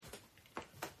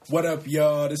What up,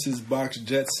 y'all? This is Box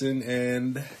Jetson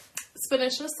and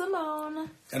Spanisha Simone.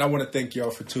 And I want to thank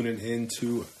y'all for tuning in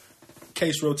to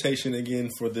Case Rotation again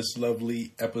for this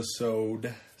lovely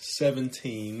episode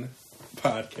 17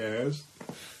 podcast.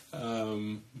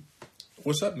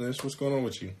 What's up, Nish? What's going on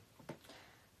with you?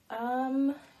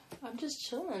 I'm just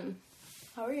chilling.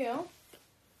 How are you?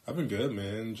 I've been good,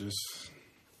 man. Just,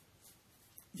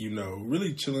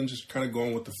 really chilling, just kind of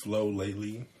going with the flow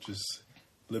lately. Just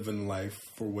living life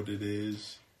for what it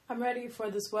is. I'm ready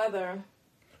for this weather.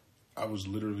 I was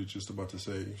literally just about to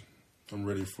say, I'm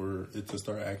ready for it to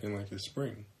start acting like it's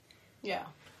spring. Yeah.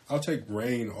 I'll take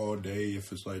rain all day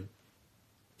if it's like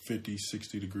 50,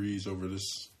 60 degrees over this,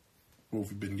 what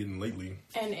we've been getting lately.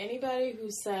 And anybody who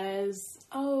says,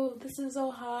 oh, this is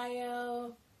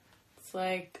Ohio, it's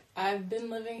like, I've been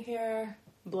living here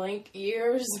blank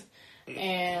years,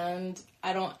 and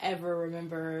I don't ever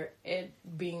remember it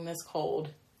being this cold,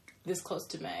 this close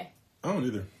to May. I don't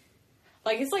either.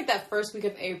 Like, it's like that first week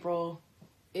of April,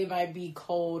 it might be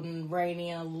cold and rainy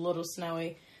and a little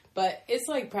snowy, but it's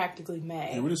like practically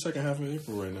May. Yeah, we're the second half of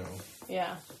April right now.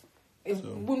 Yeah.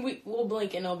 When we'll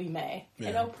blink and it'll be May. Yeah.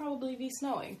 And it'll probably be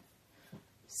snowing.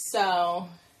 So,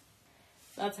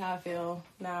 that's how I feel.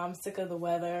 Now I'm sick of the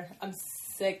weather. I'm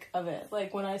sick of it.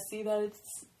 Like, when I see that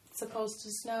it's supposed to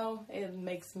snow, it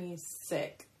makes me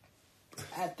sick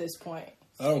at this point.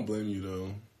 I don't blame you, though.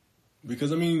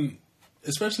 Because, I mean,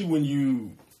 especially when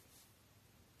you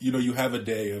have a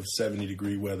day of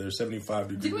 70-degree weather, 75-degree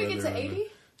weather. Did we get to 80?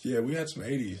 Yeah, we had some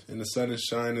 80s. And the sun is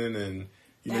shining and,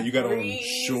 you got on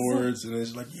shorts. And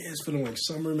it's like, yeah, it's feeling like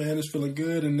summer, man. It's feeling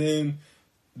good. And then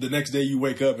the next day you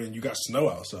wake up and you got snow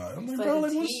outside. I'm like, bro,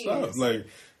 what's up? Like,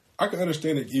 I can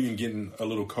understand it even getting a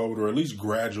little cold or at least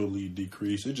gradually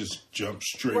decrease. It just jumps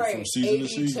straight from season to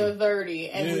season. 80 to 30,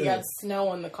 and we got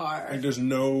snow in the car. Like, there's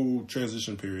no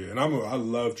transition period. And I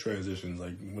love transitions.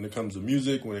 Like, when it comes to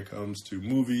music, when it comes to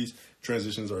movies,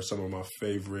 transitions are some of my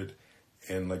favorite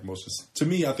and, like, to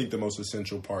me, I think the most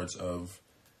essential parts of,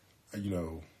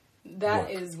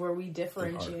 That is where we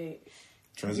differentiate.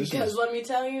 Transitions. Because let me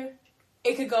tell you,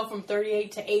 it could go from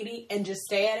 38 to 80 and just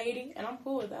stay at 80, and I'm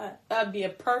cool with that. That'd be a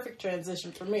perfect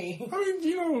transition for me. I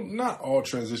mean, not all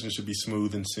transitions should be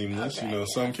smooth and seamless. Okay,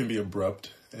 some can be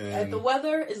abrupt. And if the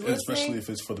weather is listening, especially if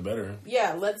it's for the better.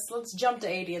 Yeah, let's jump to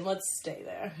 80 and let's stay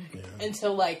there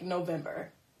until like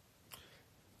November.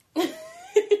 I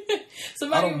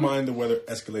don't mind the weather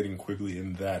escalating quickly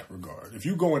in that regard. If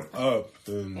you're going up,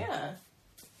 then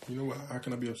you know what? How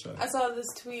can I be upset? I saw this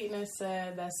tweet and it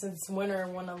said that since winter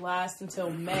want to last until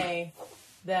May,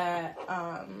 that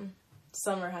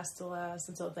summer has to last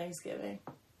until Thanksgiving.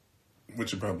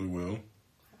 Which it probably will.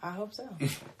 I hope so.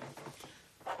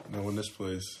 No, in this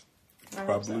place, it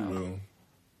probably will.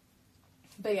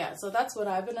 But yeah, so that's what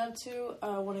I've been up to,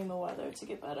 wanting the weather to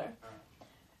get better.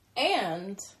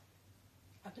 And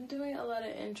I've been doing a lot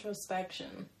of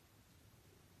introspection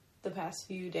the past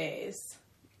few days.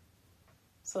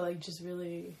 So, like, just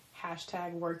really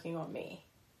 # working on me.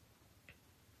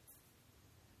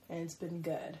 And it's been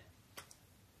good.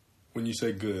 When you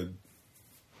say good,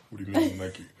 what do you mean?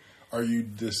 Like, are you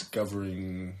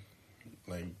discovering,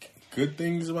 like, good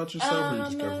things about yourself? Or are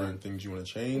you discovering things you want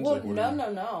to change? Well, like,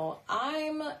 no.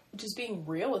 I'm just being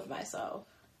real with myself.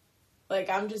 Like,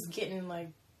 I'm just getting, like,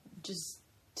 just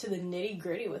to the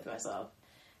nitty-gritty with myself.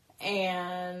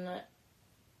 And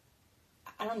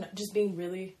I don't know, just being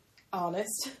really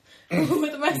honest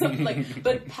with myself, like,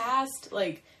 but past,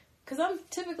 like, because I'm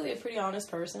typically a pretty honest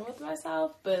person with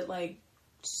myself, but, like,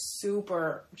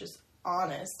 super just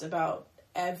honest about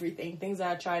everything, things that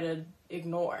I try to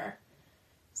ignore.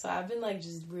 So I've been, like,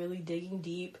 just really digging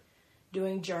deep,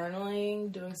 doing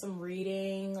journaling, doing some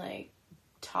reading, like,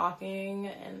 talking,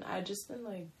 and I've just been,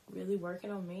 like, really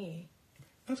working on me.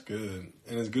 That's good.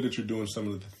 And it's good that you're doing some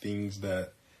of the things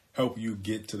that help you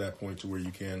get to that point to where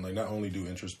you can, like, not only do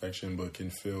introspection, but can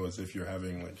feel as if you're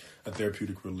having, like, a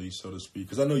therapeutic release, so to speak.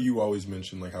 Because I know you always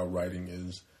mention, like, how writing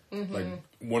is, like,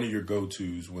 one of your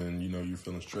go-tos when, you're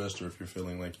feeling stressed or if you're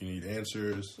feeling like you need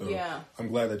answers. So I'm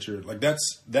glad that you're, like,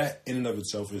 that in and of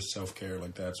itself is self-care.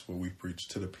 Like, that's what we preach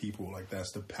to the people. Like,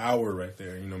 that's the power right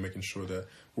there, making sure that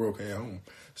we're okay at home.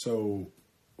 So,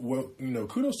 well,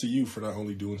 kudos to you for not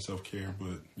only doing self-care,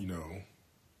 but,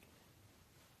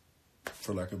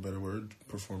 for lack of a better word,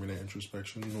 performing that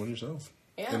introspection on yourself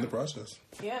in the process.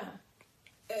 Yeah.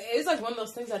 It's like one of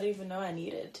those things I didn't even know I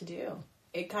needed to do.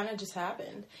 It kind of just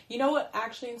happened. You know what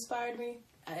actually inspired me?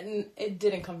 And it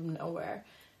didn't come from nowhere.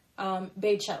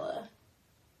 Beychella.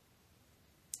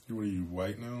 What are you,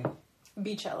 white now?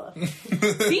 Beachella.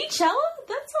 Beachella?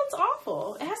 That sounds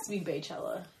awful. It has to be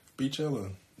Beychella.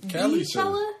 Beachella. Cali.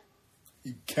 Beachella?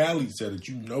 Cali said it.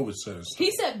 You know it said it.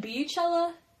 He said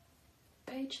Beachella?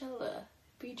 Beachella.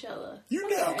 You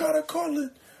now gotta call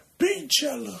it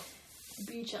Beachella.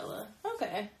 Beachella.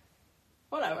 Okay.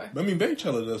 Whatever. I mean,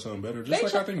 Baychella does sound better. Just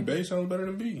like I think Bay sounds better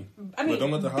than B. I mean, but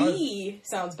don't let the B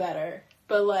sounds better.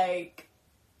 But, like,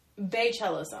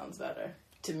 Baychella sounds better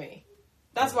to me.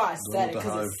 That's why I said it,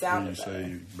 because it sounded better.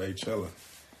 You say Baychella.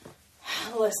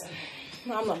 Listen,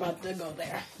 I'm not about to go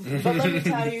there. But let me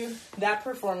tell you, that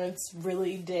performance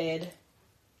really did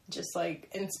just, like,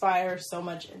 inspire so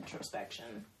much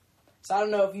introspection. So I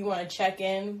don't know if you want to check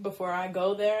in before I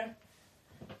go there.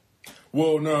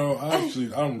 Well, no, I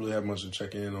don't really have much to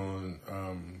check in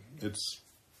on. It's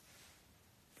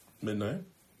midnight.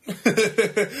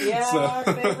 Yeah, so, our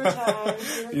favorite time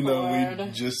to record. You know,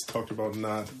 we just talked about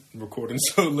not recording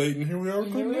so late, and here we are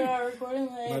recording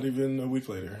late. Not even a week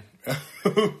later.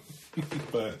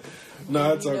 But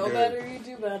no, it's okay. You know better, you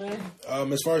do better.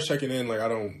 As far as checking in, like I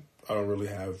don't really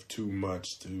have too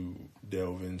much to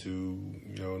delve into.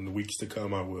 You know, in the weeks to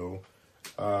come, I will.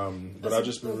 But I've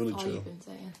just been really chill. You've been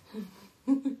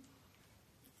saying.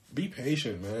 Be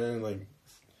patient, man. Like,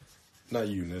 not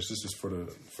you, Nish. This is for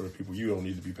the people. You don't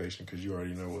need to be patient because you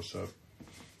already know what's up.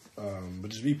 But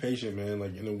just be patient, man.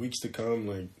 Like in the weeks to come,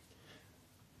 like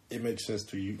it makes sense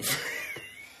to you.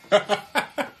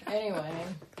 Anyway,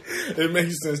 it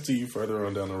makes sense to you further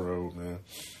on down the road, man.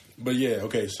 But yeah,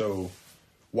 okay. So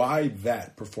why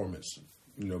that performance?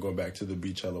 You know, going back to the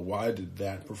Beachella, why did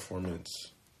that performance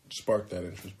spark that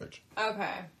introspection?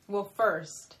 Okay. Well,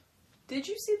 first, did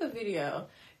you see the video?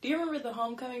 Do you remember the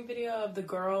homecoming video of the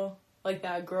girl? Like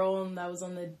that girl that was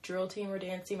on the drill team or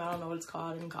dance team? I don't know what it's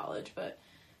called in college, but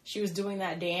she was doing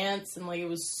that dance and like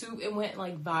it went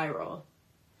like viral.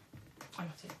 I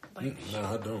don't know. No,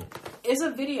 I don't. It's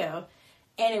a video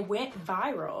and it went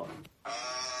viral.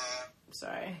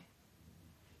 Sorry.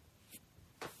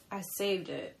 I saved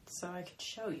it so I could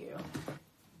show you.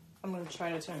 I'm going to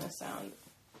try to turn the sound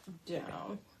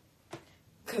down.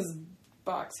 Because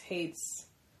Box hates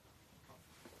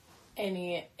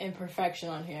any imperfection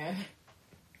on here.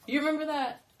 You remember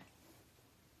that?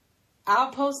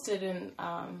 I'll post it in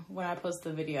when I post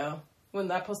the video. When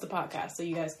I post the podcast so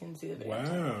you guys can see the video.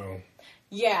 Wow.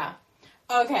 Yeah.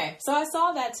 Okay, so I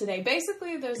saw that today.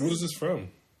 Basically, there's... Who is this from?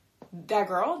 That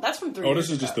girl? That's from 3 years ago. This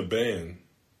is just the band.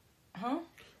 Huh?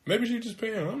 Maybe she's just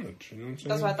paying homage. You know what I'm saying?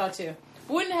 That's what I thought, too.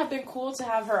 Wouldn't it have been cool to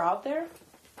have her out there?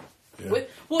 Yeah.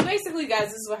 Well, basically, guys,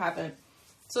 this is what happened.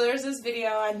 So there's this video.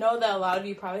 I know that a lot of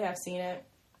you probably have seen it.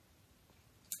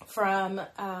 From,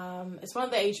 it's one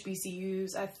of the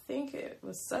HBCUs. I think it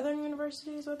was Southern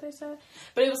University is what they said.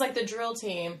 But it was like the drill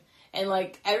team. And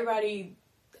like everybody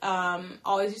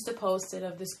always used to post it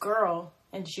of this girl.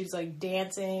 And she was like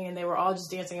dancing. And they were all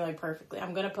just dancing like perfectly.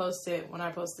 I'm going to post it when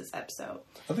I post this episode.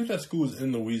 I think that school is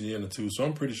in Louisiana too. So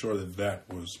I'm pretty sure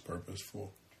that was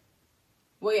purposeful.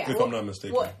 Well, yeah. If I'm not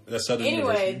mistaken. That's Southern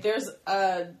University. Anyway, there's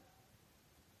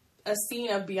a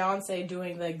scene of Beyonce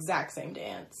doing the exact same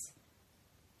dance.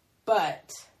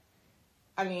 But,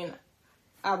 I mean,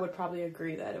 I would probably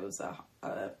agree that it was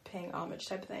a paying homage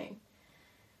type of thing.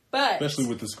 But especially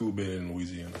with the school being in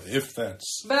Louisiana, if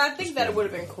that's... But I think that it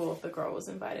would have been cool if the girl was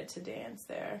invited to dance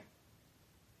there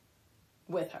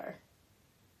with her.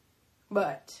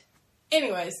 But,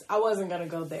 anyways, I wasn't going to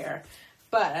go there.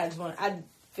 But I'd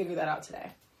figure that out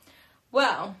today.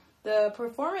 Well, the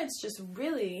performance just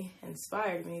really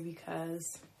inspired me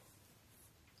because,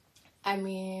 I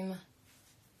mean...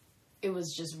 it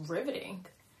was just riveting.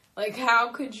 Like,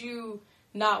 how could you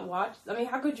not watch... I mean,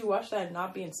 how could you watch that and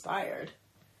not be inspired?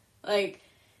 Like,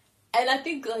 and I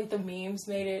think, like, the memes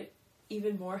made it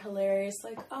even more hilarious.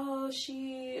 Like, oh,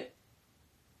 she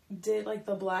did, like,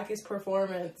 the blackest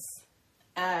performance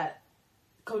at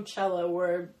Coachella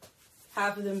where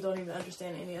half of them don't even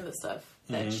understand any of the stuff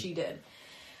that she did.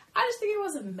 I just think it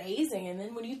was amazing. And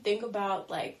then when you think about,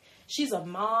 like, she's a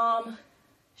mom,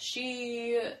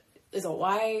 she is a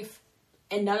wife,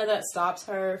 and none of that stops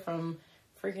her from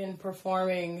freaking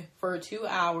performing for 2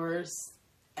 hours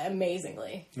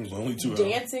amazingly. It was only 2 hours.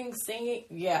 Dancing, singing,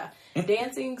 yeah.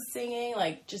 Dancing, singing,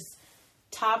 like just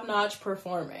top-notch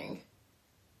performing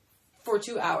for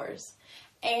 2 hours.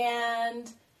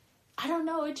 And I don't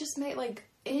know, it just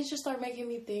started making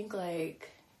me think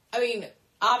like, I mean,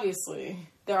 obviously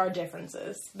there are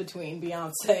differences between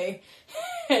Beyonce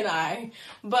and I,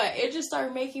 but it just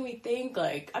started making me think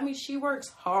like, I mean, she works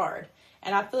hard.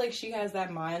 And I feel like she has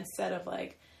that mindset of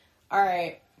like, all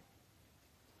right,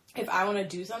 if I want to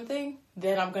do something,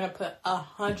 then I'm going to put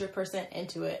 100%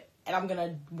 into it. And I'm going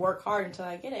to work hard until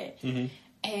I get it. Mm-hmm.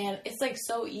 And it's like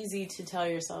so easy to tell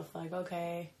yourself like,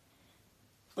 okay,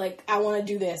 like, I want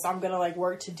to do this, I'm gonna, like,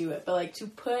 work to do it. But, like,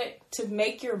 to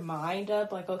make your mind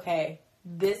up, like, okay,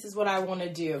 this is what I want to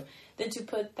do. Then to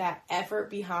put that effort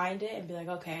behind it and be like,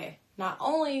 okay, not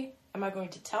only am I going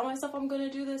to tell myself I'm going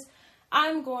to do this,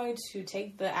 I'm going to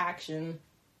take the action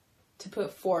to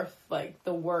put forth, like,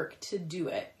 the work to do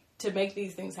it, to make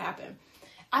these things happen.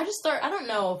 I don't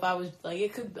know if I was, like,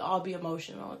 it could all be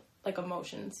emotional, like,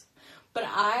 emotions. But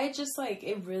I just, like,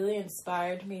 it really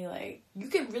inspired me, like, you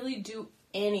can really do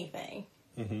anything.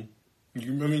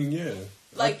 Mm-hmm. I mean, yeah.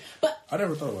 Like, I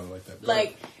never thought about it like that.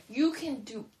 Like, you can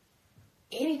do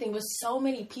anything, but so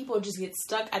many people just get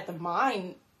stuck at the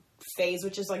mind phase,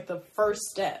 which is, like, the first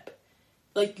step.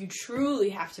 Like, you truly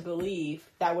have to believe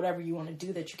that whatever you want to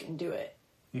do, that you can do it.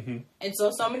 Mm-hmm. And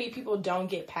so many people don't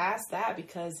get past that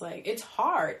because, like, it's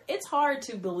hard. It's hard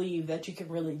to believe that you can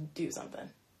really do something.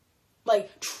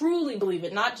 Like, truly believe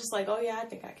it. Not just like, oh, yeah, I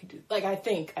think I can do... Like, I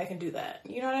think I can do that.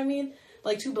 You know what I mean?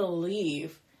 Like, to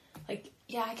believe. Like,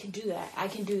 yeah, I can do that. I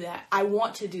can do that. I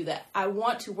want to do that. I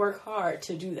want to work hard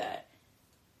to do that.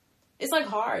 It's, like,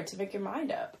 hard to make your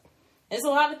mind up. It's a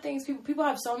lot of things. People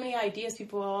have so many ideas.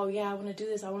 People, oh, yeah, I want to do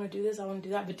this. I want to do this. I want to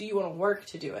do that. But do you want to work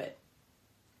to do it?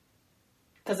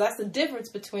 Because that's the difference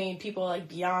between people like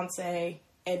Beyonce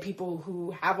and people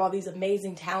who have all these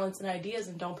amazing talents and ideas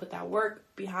and don't put that work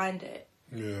behind it.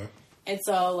 Yeah. And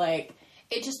so, like,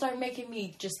 it just started making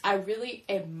me I really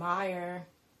admire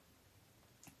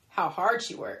how hard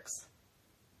she works.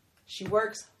 She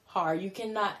works hard. You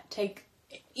cannot take,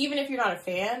 even if you're not a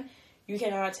fan, you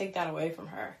cannot take that away from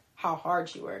her, how hard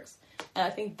she works. And I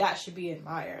think that should be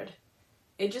admired.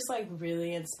 It just, like,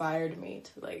 really inspired me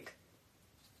to, like,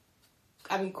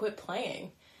 quit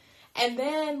playing. And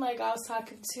then, like, I was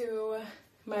talking to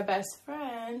my best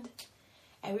friend,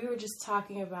 and we were just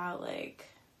talking about, like,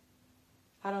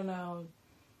 I don't know,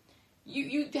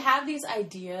 you have these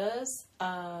ideas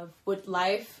of what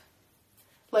life,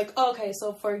 like, okay,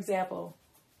 so for example,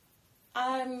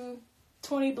 I'm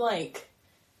 20 blank.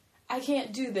 I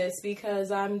can't do this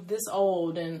because I'm this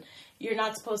old, and you're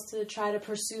not supposed to try to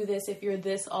pursue this if you're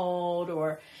this old,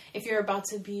 or if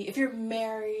you're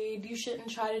married, you shouldn't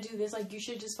try to do this. Like, you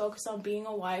should just focus on being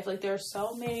a wife. Like, there are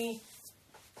so many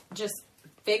just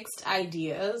fixed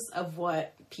ideas of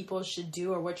what people should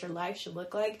do or what your life should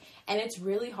look like. And it's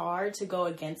really hard to go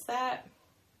against that.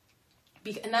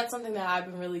 And that's something that I've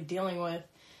been really dealing with.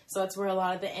 So that's where a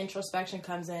lot of the introspection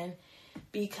comes in.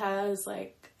 Because,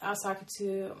 like, I was talking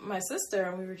to my sister,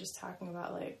 and we were just talking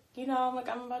about, like, you know, I'm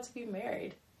about to be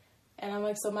married. And I'm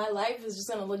like, so my life is just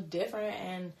going to look different,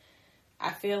 and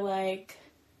I feel like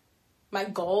my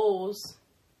goals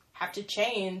have to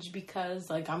change because,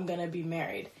 like, I'm going to be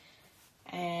married.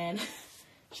 And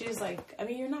she's like, I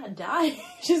mean, you're not dying.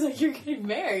 She's like, you're getting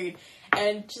married.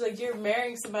 And she's like, you're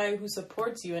marrying somebody who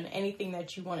supports you in anything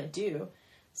that you want to do.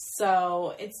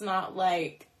 So it's not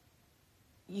like,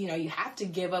 you know, you have to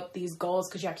give up these goals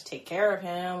because you have to take care of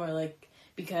him, or, like,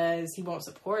 because he won't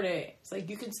support it. It's like,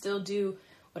 you can still do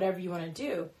whatever you want to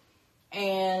do.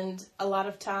 And a lot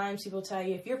of times people tell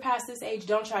you, if you're past this age,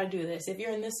 don't try to do this. If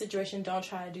you're in this situation, don't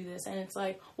try to do this. And it's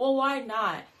like, well, why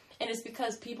not? And it's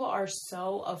because people are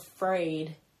so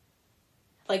afraid,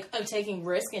 like, of taking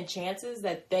risk and chances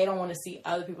that they don't want to see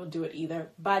other people do it either,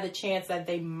 by the chance that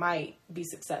they might be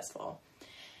successful.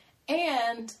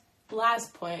 And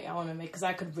last point I want to make, because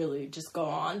I could really just go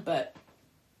on, but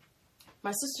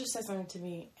my sister said something to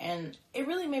me, and it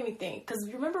really made me think. Because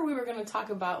remember we were going to talk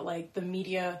about, like, the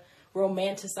media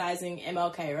romanticizing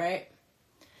MLK, right?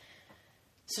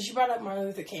 So she brought up Martin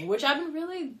Luther King, which I've been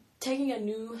really taking a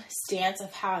new stance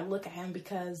of how I look at him,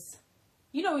 because,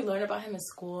 you know, we learn about him in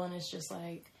school, and it's just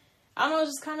like, I don't know,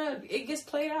 it's just kind of, it gets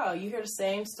played out. You hear the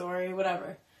same story,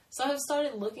 whatever. So I've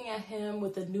started looking at him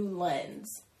with a new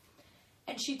lens.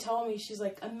 And she told me, she's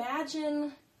like,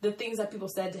 imagine the things that people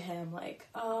said to him, like,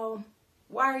 oh,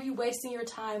 why are you wasting your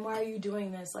time? Why are you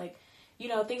doing this? Like, you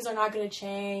know, things are not going to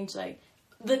change. Like,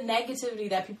 the negativity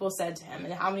that people said to him,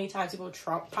 and how many times people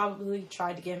probably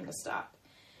tried to get him to stop.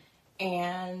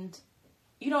 And,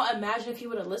 you know, imagine if he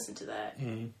would have listened to that.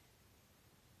 Mm-hmm.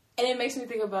 And it makes me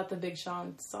think about the Big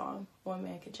Sean song, One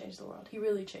Man Can Change the World. He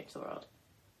really changed the world.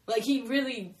 Like, he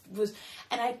really was.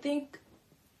 And I think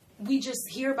we just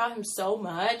hear about him so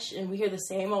much, and we hear the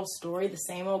same old story, the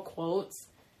same old quotes,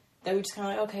 that we just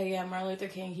kind of like, okay, yeah, Martin Luther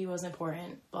King, he was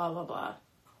important, blah, blah, blah.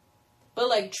 But,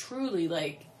 like, truly,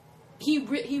 like, he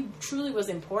truly was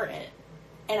important.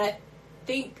 And I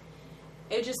think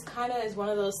it just kind of is one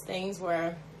of those things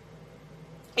where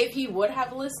if he would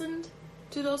have listened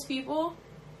to those people,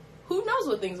 who knows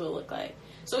what things would look like.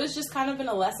 So it's just kind of been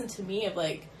a lesson to me of,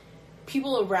 like,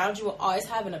 people around you will always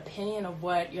have an opinion of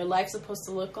what your life's supposed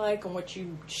to look like and what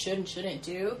you should and shouldn't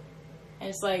do. And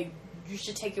it's like, you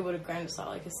should take it with a grain of salt.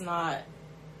 Like, it's not...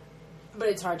 But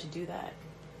it's hard to do that.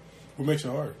 What makes it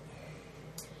hard?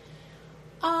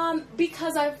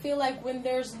 Because I feel like when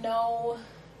there's no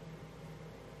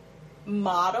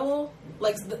model,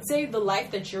 like, say the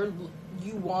life that you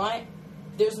want,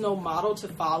 there's no model to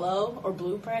follow or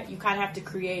blueprint, you kind of have to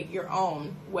create your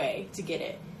own way to get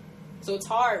it. So it's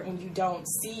hard when you don't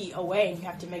see a way and you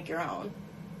have to make your own.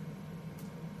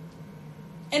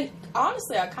 And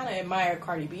honestly, I kind of admire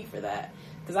Cardi B for that.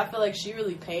 Because I feel like she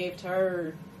really paved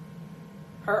her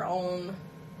own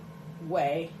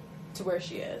way to where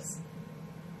she is.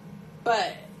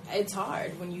 But it's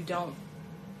hard when you don't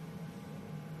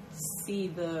see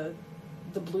the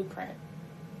blueprint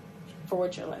for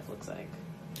what your life looks like.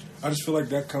 I just feel like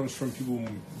that comes from people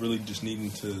really just needing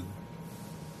to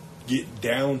get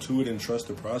down to it and trust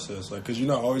the process. Like, because you're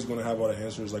not always going to have all the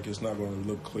answers. Like, it's not going to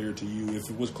look clear to you. If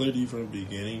it was clear to you from the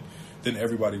beginning, then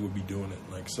everybody would be doing it.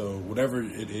 Like, so whatever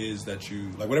it is that you,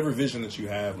 like, whatever vision that you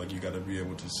have, like, you got to be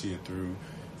able to see it through,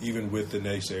 even with the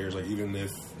naysayers, like, even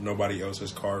if nobody else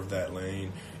has carved that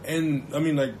lane. And, I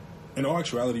mean, like, in all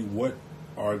actuality, what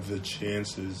are the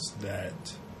chances that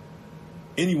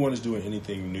anyone is doing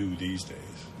anything new these days?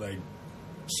 Like,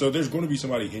 so there's going to be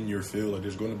somebody in your field. Like,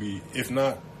 there's going to be, if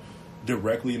not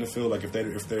directly in the field, like if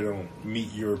they don't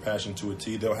meet your passion to a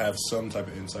T, they'll have some type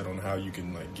of insight on how you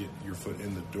can like get your foot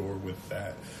in the door with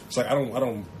that. It's like I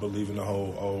don't believe in the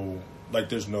whole like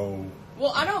there's no.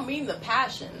 Well, I don't mean the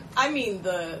passion. I mean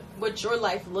what your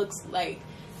life looks like.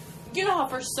 You know how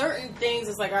for certain things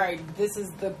it's like, all right, this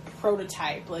is the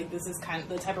prototype. Like, this is kind of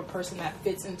the type of person that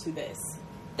fits into this.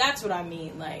 That's what I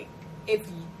mean. Like,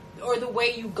 or the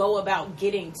way you go about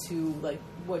getting to like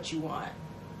what you want.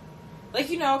 Like,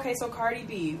 you know, okay, so Cardi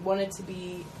B wanted to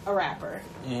be a rapper.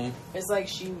 Mm-hmm. It's like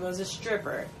she was a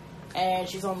stripper. And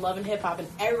she's on Love and Hip Hop. And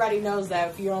everybody knows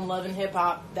that if you're on Love and Hip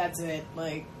Hop, that's it.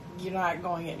 Like, you're not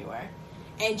going anywhere.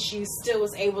 And she still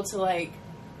was able to, like,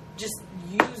 just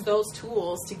use those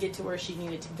tools to get to where she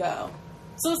needed to go.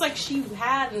 So it's like she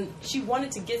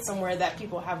wanted to get somewhere that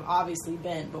people have obviously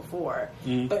been before.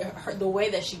 Mm-hmm. But the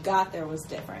way that she got there was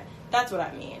different. That's what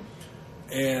I mean.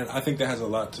 And I think that has a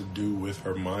lot to do with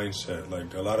her mindset.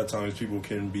 Like, a lot of times people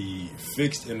can be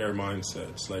fixed in their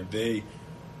mindsets. Like, the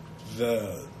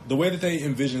way that they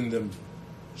envision them.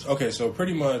 Okay, so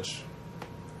pretty much,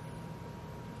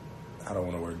 I don't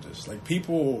want to word this. Like,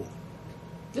 people.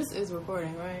 This is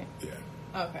recording, right? Yeah.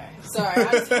 Okay. Sorry,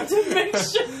 I just had to make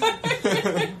sure.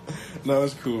 No,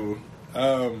 it's cool.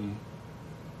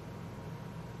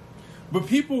 But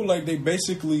people, like, they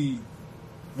basically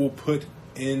will put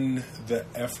in the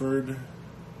effort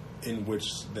in which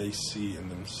they see in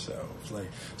themselves. Like,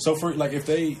 so for, like, if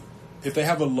they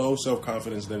have a low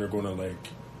self-confidence, then they're going to, like,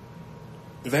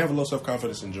 if they have a low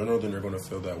self-confidence in general, then they're going to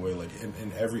feel that way, like,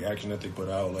 in every action that they put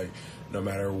out, like, no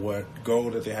matter what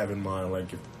goal that they have in mind,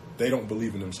 like, if they don't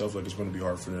believe in themselves, like, it's going to be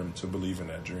hard for them to believe in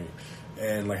that dream.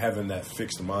 And, like, having that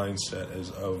fixed mindset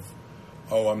is of,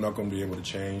 oh, I'm not going to be able to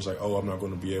change. Like, oh, I'm not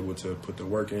going to be able to put the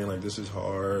work in. Like, this is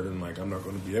hard, and like I'm not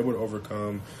going to be able to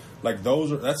overcome. Like,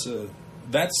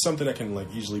 that's something that can like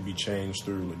easily be changed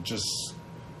through like, just.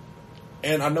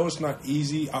 And I know it's not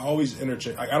easy. I always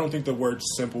interchange. I don't think the words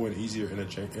simple and easy are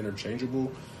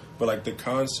interchangeable, but like the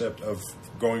concept of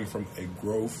going from a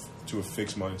growth to a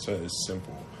fixed mindset is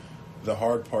simple. The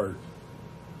hard part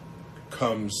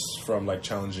comes from like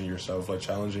challenging yourself, like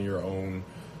challenging your own.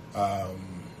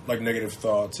 Like negative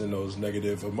thoughts and those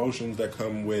negative emotions that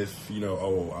come with, you know,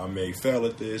 oh, I may fail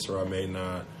at this or I may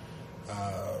not.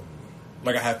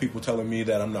 Like, I have people telling me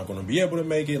that I'm not going to be able to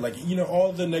make it. Like, you know,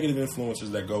 all the negative influences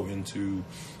that go into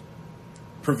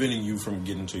preventing you from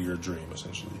getting to your dream,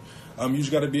 essentially. You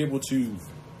just got to be able to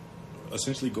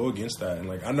essentially go against that. And,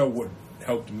 like, I know what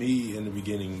helped me in the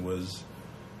beginning was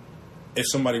if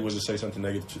somebody was to say something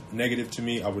negative to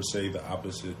me, I would say the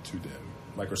opposite to them.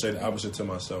 Like, or say the opposite to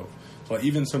myself. So, like,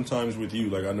 even sometimes with you,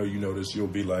 like, I know you notice, you'll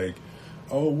be like,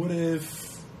 oh, what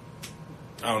if,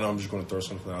 I don't know, I'm just going to throw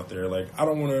something out there. Like, I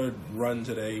don't want to run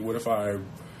today. What if I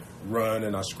run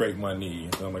and I scrape my knee?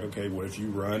 And I'm like, okay, what if you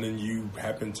run and you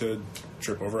happen to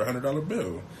trip over $100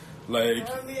 bill? Like,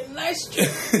 that would be a nice trip.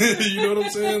 You know what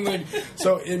I'm saying? Like,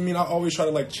 so, I mean, I always try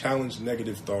to, like, challenge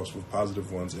negative thoughts with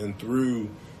positive ones. And through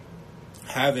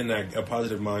having a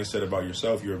positive mindset about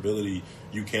yourself, your ability,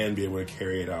 you can be able to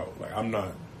carry it out. Like, I'm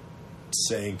not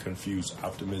saying confuse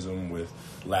optimism with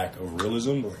lack of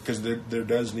realism, because there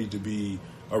does need to be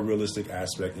a realistic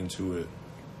aspect into it,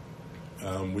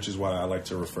 which is why I like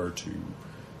to refer to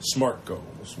SMART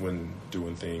goals when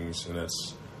doing things, and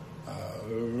that's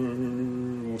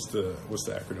What's the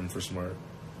acronym for SMART?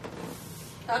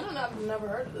 I don't know. I've never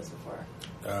heard of this before.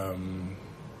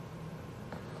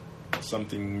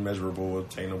 Something measurable,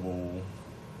 attainable,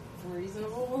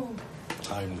 Reasonable.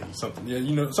 timely, something.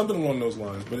 Yeah, something along those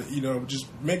lines. But just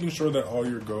making sure that all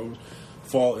your goals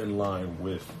fall in line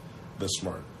with the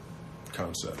SMART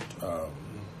concept.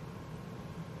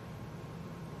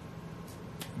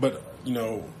 But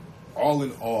all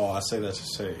in all, I say that to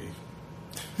say,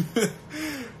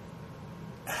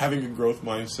 having a growth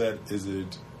mindset, is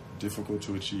it difficult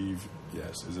to achieve?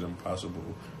 Yes. Is it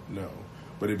impossible? No.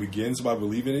 But it begins by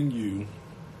believing in you,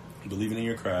 believing in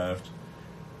your craft.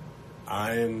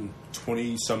 I am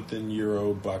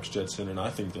 20-something-year-old Box Jetson, and I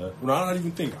think that, well, I don't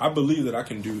even think, I believe that I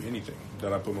can do anything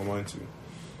that I put my mind to.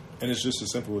 And it's just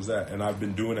as simple as that. And I've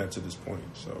been doing that to this point.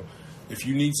 So if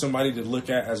you need somebody to look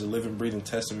at as a living, breathing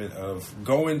testament of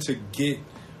going to get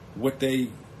what they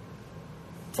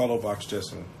follow Box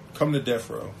Jetson, come to Death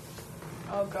Row.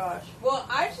 Oh, gosh. Well,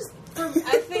 I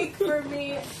think for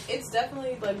me, it's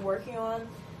definitely like working on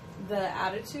the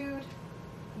attitude,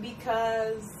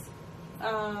 because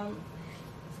a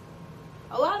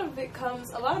lot of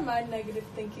my negative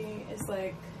thinking is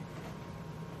like,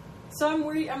 so I'm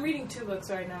reading 2 books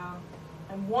right now,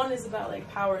 and one is about like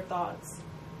power thoughts,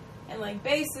 and like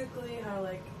basically how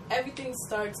like everything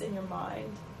starts in your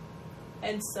mind.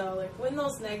 And so like when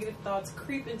those negative thoughts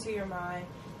creep into your mind,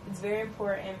 it's very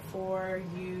important for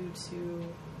you to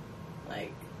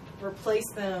like replace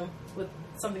them with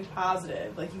something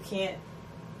positive. Like you can't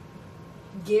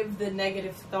give the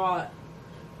negative thought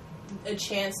a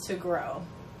chance to grow,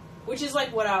 which is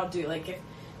like what I'll do.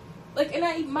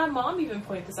 My mom even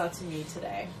pointed this out to me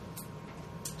today.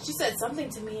 She said something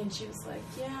to me and she was like,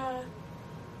 yeah,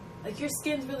 like your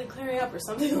skin's really clearing up or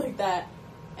something like that.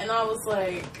 And I was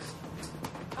like,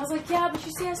 yeah, but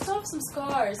you see, I still have some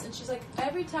scars. And she's like,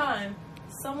 every time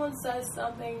someone says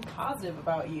something positive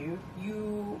about you,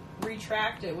 you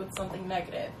retract it with something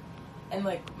negative. And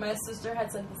like my sister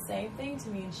had said the same thing to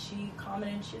me, and she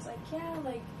commented, and she was like, yeah,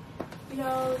 like,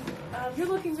 you're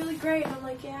looking really great. And I'm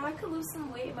like, yeah, I could lose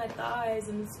some weight in my thighs.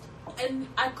 And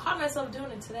I caught myself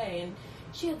doing it today. And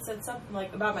she had said something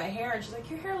like about my hair, and she's like,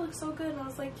 your hair looks so good. And I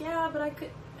was like, yeah, but I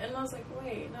could. And I was like,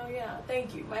 wait, no, yeah,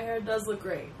 thank you. My hair does look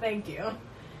great. Thank you.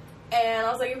 And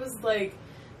I was like, it was like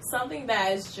something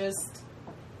that is just,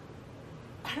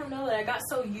 I don't know, that I got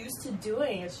so used to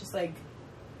doing. It's just like,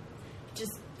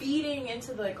 just feeding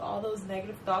into like all those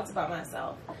negative thoughts about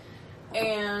myself.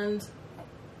 And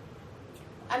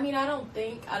I mean, I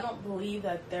don't believe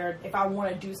that if I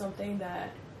want to do something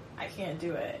that I can't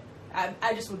do it.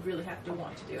 I just would really have to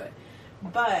want to do it.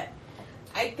 But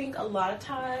I think a lot of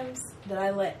times that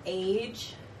I let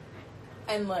age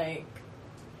and like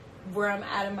where I'm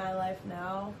at in my life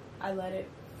now, I let it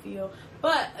feel.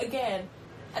 But again,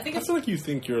 I feel like you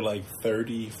think you're like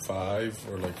 35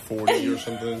 or like 40 or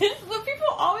something. But people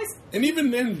always, and even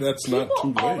then, that's not too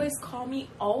late. People always call me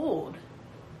old.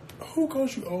 Who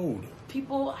calls you old?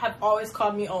 People have always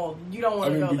called me old. You don't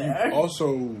want to go there. You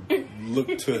also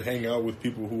look to hang out with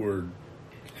people who are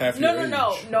half your age.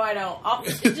 No, I don't.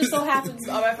 It just so happens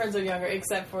all my friends are younger,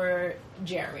 except for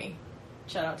Jeremy.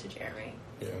 Shout out to Jeremy.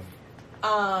 Yeah.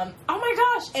 Oh my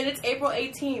gosh! And it's April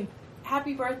 18th.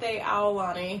 Happy birthday,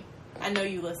 Aolani. I know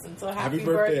you listen, so happy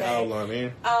birthday,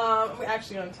 Aolani. We're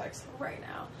actually going to text her right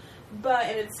now.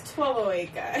 And it's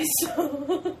 12:08, guys.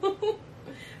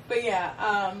 But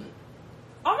yeah,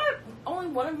 only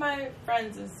one of my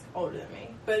friends is older than me,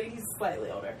 but he's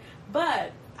slightly older.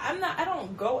 But I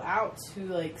don't go out to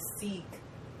like seek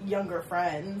younger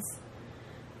friends.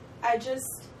 I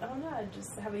don't know, I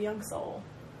just have a young soul.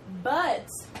 But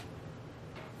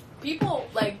people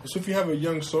like, so if you have a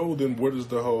young soul, then what is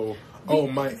the whole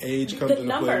my age comes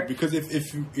into play? Because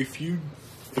if you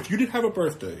didn't have a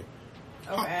birthday,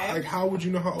 okay, how would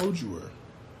you know how old you were?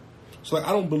 So like,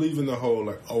 I don't believe in the whole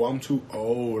like, I'm too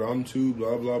old, I'm too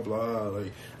blah blah blah.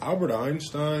 Like Albert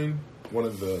Einstein, one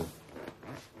of the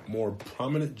more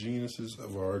prominent geniuses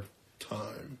of our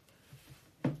time,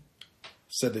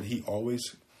 said that he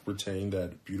always retained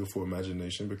that beautiful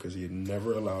imagination because he had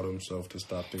never allowed himself to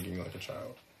stop thinking like a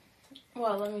child.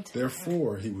 Well, let me tell you.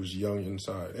 Therefore, he was young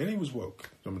inside. And he was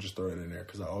woke. I'm going to just throw that in there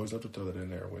because I always have to throw that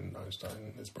in there when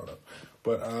Einstein is brought up.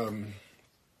 But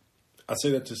I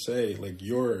say that to say, like,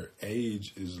 your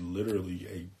age is literally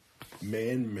a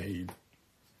man-made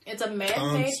It's a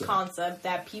man-made concept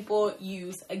that people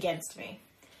use against me.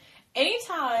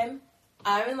 Anytime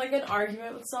I'm in, like, an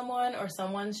argument with someone or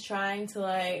someone's trying to,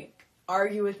 like,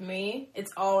 argue with me,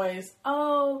 it's always,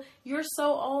 oh, you're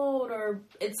so old, or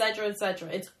et cetera, et cetera.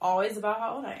 It's always about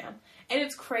how old I am. And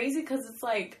it's crazy because it's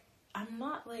like, I'm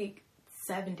not, like,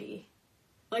 70.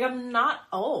 Like, I'm not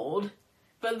old.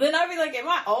 But then I'd be like, am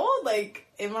I old? Like,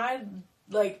 am I,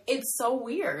 like, it's so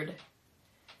weird.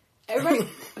 Everybody, no,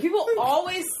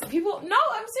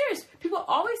 I'm serious. People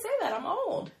always say that I'm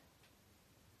old.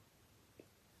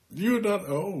 You're not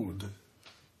old.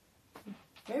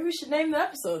 Maybe we should name the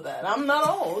episode that. I'm not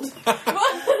old.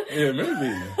 Yeah,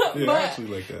 maybe. Yeah, actually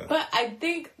like that. But I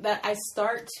think that I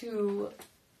start to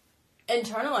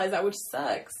internalize that, which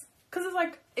sucks. Because it's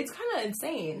like, it's kind of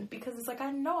insane. Because it's like,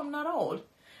 I know I'm not old.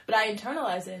 But I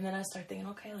internalize it, and then I start thinking,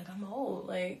 okay, like, I'm old.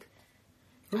 Like,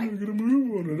 I'm gonna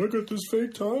move on it. I got this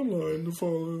fake timeline to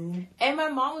follow. And my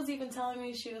mom was even telling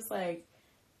me, she was like,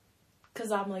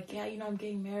 because I'm like, yeah, you know, I'm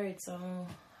getting married, so,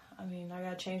 I mean, I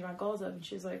gotta change my goals up. And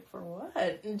she's like, for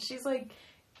what? And she's like,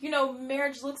 you know,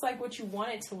 marriage looks like what you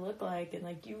want it to look like, and,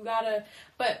 like, you gotta,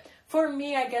 but for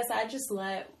me, I guess I just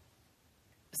let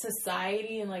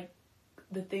society and, like,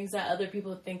 the things that other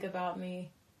people think about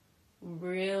me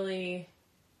really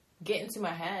get into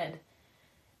my head.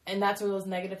 And that's where those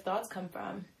negative thoughts come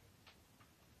from.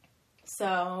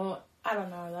 So, I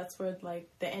don't know, that's where, like,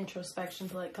 the introspection,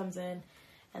 like, comes in,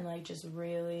 and, like, just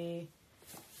really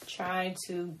trying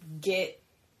to get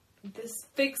this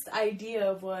fixed idea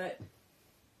of what,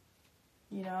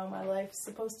 you know, my life's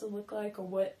supposed to look like, or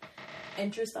what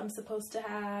interest I'm supposed to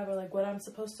have, or, like, what I'm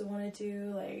supposed to want to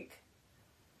do. Like,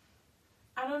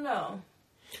 I don't know.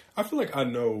 I feel like I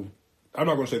know, I'm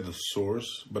not going to say the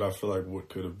source, but I feel like what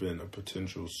could have been a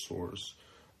potential source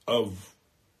of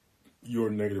your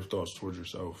negative thoughts towards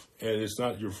yourself. And it's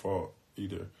not your fault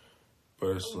either.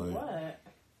 But it's like... What?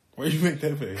 Why do you make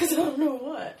that face? Because I don't know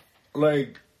what.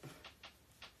 Like,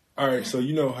 alright, so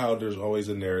you know how there's always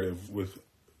a narrative with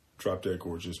drop-dead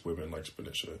gorgeous women like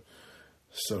Spanisha.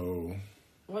 So...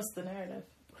 What's the narrative?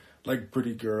 Like,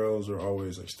 pretty girls are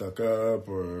always, like, stuck up,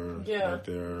 or yeah. like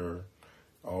they're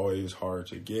always hard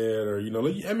to get, or, you know,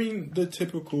 like, I mean, the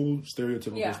typical,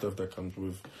 stereotypical stuff that comes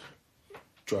with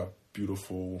drop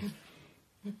beautiful,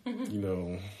 you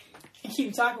know,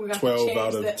 keep talking, we got 12 to change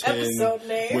out of the 10 episode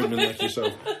name. women like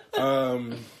yourself.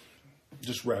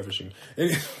 Just ravishing.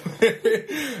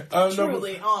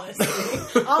 Truly,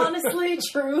 honestly. Honestly,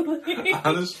 truly.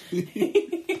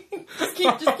 Honestly.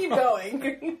 just keep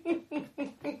going.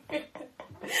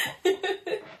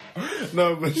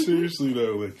 No, but seriously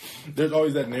though, like, there's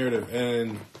always that narrative,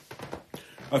 and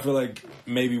I feel like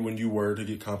maybe when you were to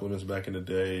get compliments back in the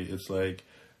day, it's like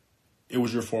it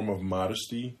was your form of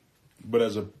modesty, but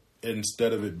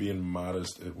instead of it being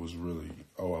modest, it was really,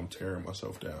 oh, I'm tearing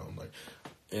myself down, like,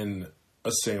 in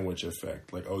a sandwich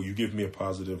effect, like, oh, you give me a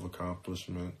positive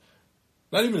accomplishment,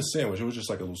 not even a sandwich, it was just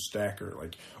like a little stacker,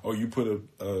 like, oh, you put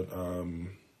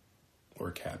or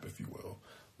a cap, if you will.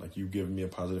 Like, you give me a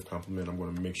positive compliment, I'm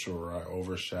going to make sure I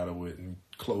overshadow it and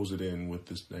close it in with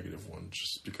this negative one,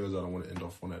 just because I don't want to end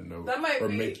off on that note.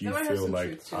 Make you feel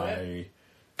like I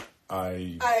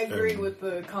agree with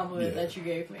the compliment that you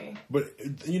gave me. But,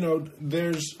 you know,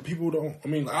 there's people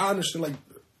I understand, like,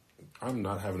 I'm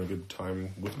not having a good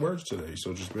time with words today,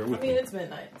 so just bear with me. It's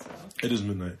midnight, so. It is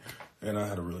midnight, and I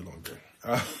had a really long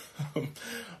day.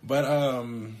 But,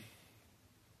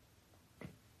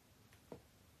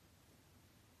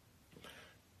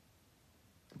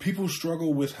 people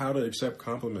struggle with how to accept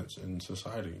compliments in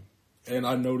society. And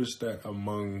I noticed that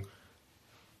among,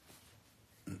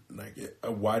 like,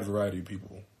 a wide variety of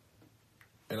people.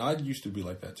 And I used to be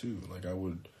like that too. Like, I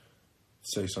would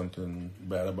say something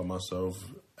bad about myself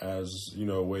as, you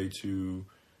know, a way to...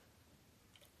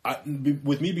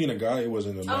 with me being a guy, it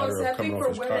wasn't a matter of coming off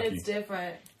as cocky. For women, it's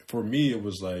different. For me, it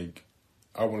was like,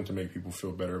 I wanted to make people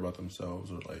feel better about themselves,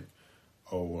 or like,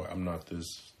 oh, I'm not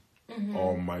this...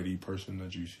 almighty person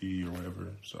that you see or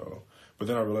whatever. So, but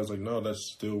then I realized, like, no,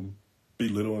 that's still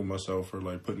belittling myself, or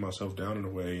like putting myself down in a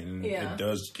way, and it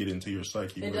does get into your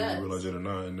psyche, whether you realize it or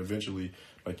not. And eventually,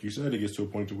 like you said, it gets to a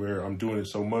point to where I'm doing it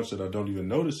so much that I don't even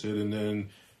notice it, and then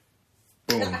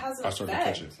boom, I start to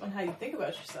catch it. On how you think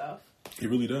about yourself. It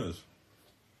really does.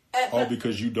 All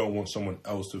because you don't want someone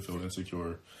else to feel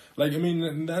insecure. Like, I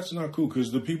mean, that's not cool,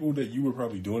 because the people that you were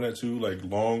probably doing that to, like,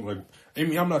 I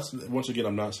mean, I'm not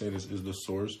saying this is the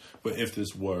source, but if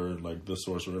this were, like, the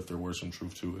source, or if there were some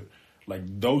truth to it, like,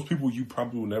 those people you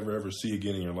probably will never ever see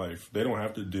again in your life. They don't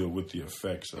have to deal with the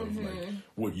effects of, like,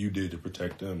 what you did to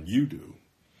protect them. You do.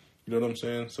 You know what I'm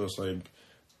saying? So it's like...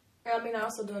 I mean, I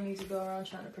also don't need to go around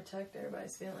trying to protect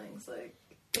everybody's feelings, like...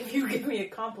 If you give me a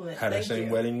compliment, had that same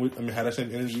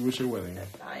energy with your wedding.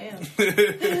 I am.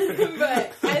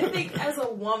 But I think as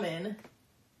a woman,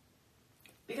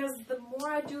 because the more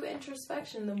I do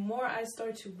introspection, the more I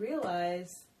start to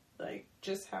realize, like,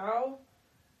 just how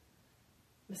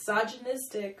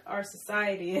misogynistic our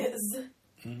society is.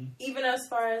 Even as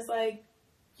far as, like,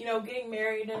 you know, getting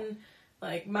married and,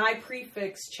 like, my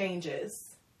prefix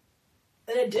changes.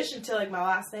 In addition to, like, my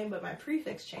last name, but my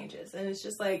prefix changes. And it's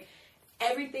just, like,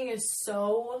 everything is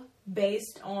so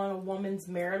based on a woman's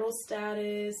marital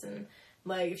status and,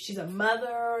 like, if she's a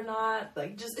mother or not.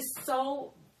 Like, just, it's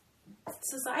so...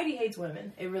 Society hates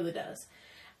women. It really does.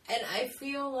 And I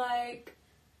feel like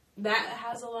that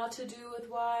has a lot to do with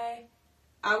why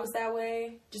I was that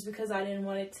way. Just because I didn't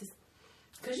want it to...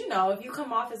 Because, you know, if you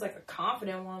come off as, like, a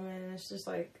confident woman, it's just,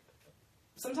 like...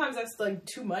 Sometimes that's, like,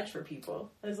 too much for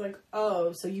people. It's like,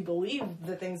 oh, so you believe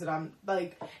the things that I'm...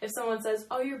 Like, if someone says,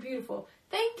 oh, you're beautiful,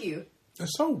 thank you.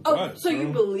 That's so Oh, what, so bro? you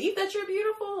believe that you're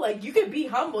beautiful? Like, you can be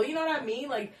humble, you know what I mean?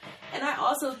 Like, and I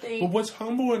also think... But what's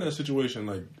humble in that situation?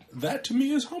 Like, that to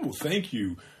me is humble. Thank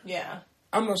you. Yeah.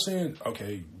 I'm not saying,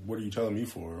 okay, what are you telling me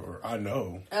for? Or I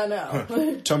know. I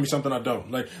know. Tell me something I don't.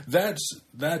 Like, that's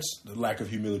the lack of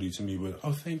humility to me. But,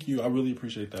 oh, thank you. I really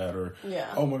appreciate that. Or,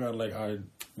 Yeah. oh, my God, like,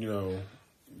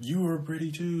 you were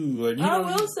pretty, too. Like, you I know,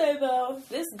 will say, though,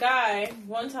 this guy,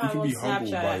 one time can on be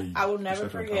humble Snapchat, by I will never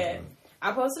accepting a forget. compliment.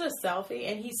 I posted a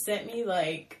selfie, and he sent me,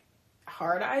 like,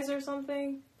 hard eyes or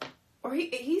something. Or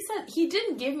he said, he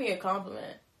didn't give me a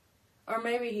compliment. Or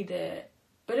maybe he did.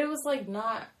 But it was, like,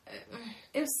 not...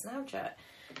 It was Snapchat.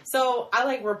 So, I,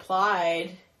 like,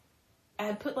 replied. I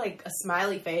had put, like, a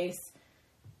smiley face.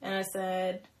 And I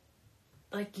said,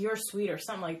 like, you're sweet or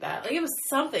something like that. Like, it was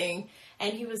something.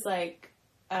 And he was like,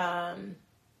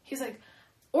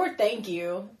 or thank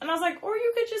you. And I was like, or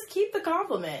you could just keep the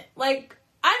compliment. Like,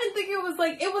 I didn't think it was,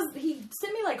 like, he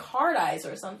sent me, like, hard eyes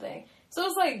or something. So, it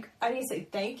was like, I need to say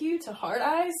thank you to hard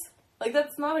eyes? Like,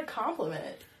 that's not a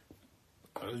compliment.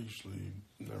 I usually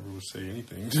never would say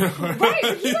anything.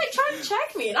 Right, he, like, tried to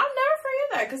check me, and I'll never forget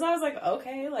that, because I was like,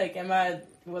 okay, like,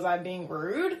 was I being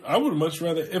rude? I would much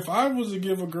rather, if I was to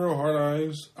give a girl hard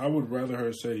eyes, I would rather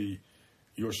her say,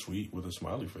 you're sweet with a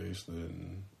smiley face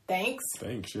than... Thanks,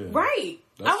 yeah. Right.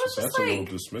 That's a little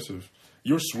dismissive.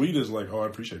 Your sweet is like, oh, I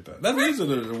appreciate that. That is a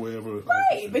way of it.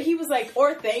 Right, but he was like,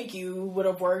 or thank you would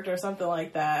have worked or something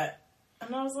like that.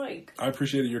 And I was like... I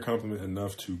appreciated your compliment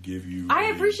enough to give you... I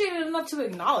appreciated it enough to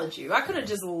acknowledge you. I could have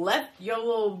just left your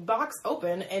little box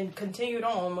open and continued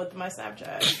on with my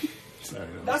Snapchat. Sorry,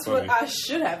 that's what I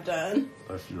should have done.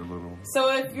 That's your little...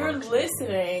 So if you're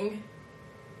listening,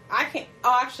 I can't...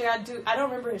 Oh, actually, I do. I don't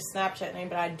remember his Snapchat name,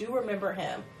 but I do remember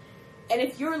him. And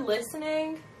if you're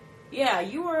listening, yeah,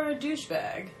 you were a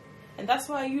douchebag. And that's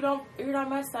why you're not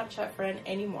my Snapchat friend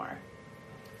anymore.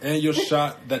 And your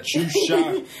shot that you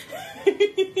shot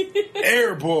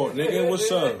airball, nigga.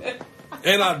 What's up?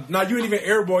 And now you ain't even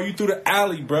airball. You threw the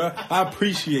alley, bruh. I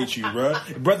appreciate you,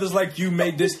 bruh. Brothers like you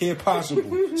made this here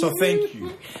possible. So thank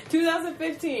you.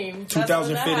 2015.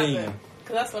 2015.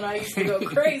 Because that's when I used to go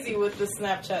crazy with the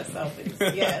Snapchat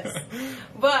selfies. Yes.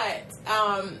 But,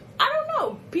 I don't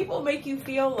know. People make you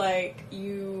feel like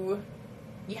you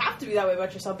have to be that way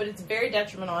about yourself, but it's very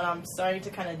detrimental, and I'm starting to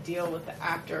kind of deal with the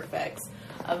after effects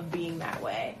of being that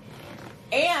way.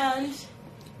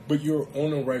 But you're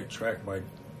on the right track by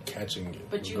catching it.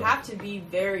 But you have to be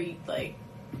very, like,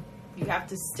 you have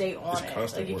to stay on it.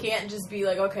 Like, you can't just be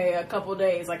like, okay, a couple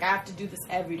days. Like, I have to do this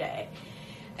every day.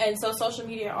 And so social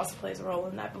media also plays a role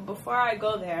in that. But before I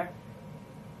go there,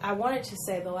 I wanted to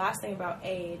say the last thing about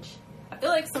age. I feel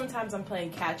like sometimes I'm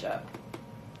playing catch up.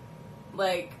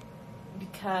 Like,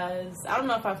 because I don't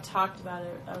know if I've talked about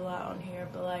it a lot on here,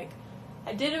 but, like,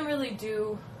 I didn't really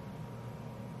do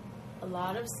a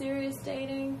lot of serious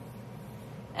dating.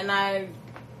 And my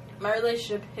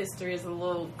relationship history is a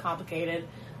little complicated,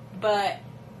 but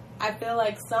I feel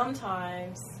like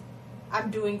sometimes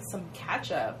I'm doing some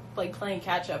catch up, like playing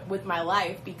catch up with my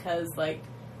life, because, like,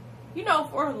 you know,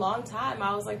 for a long time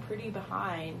I was, like, pretty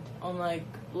behind on, like,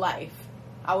 life.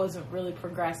 I wasn't really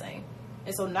progressing.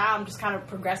 And so now I'm just kind of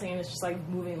progressing, and it's just, like,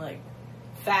 moving, like,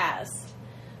 fast.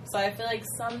 So I feel like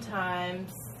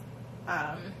sometimes,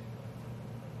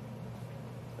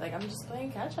 like, I'm just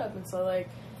playing catch up. And so, like,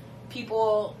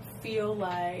 people feel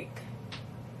like,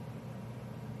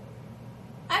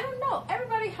 I don't know,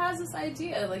 everybody has this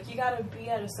idea, like, you gotta be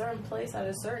at a certain place at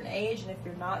a certain age, and if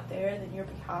you're not there, then you're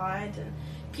behind. And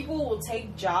people will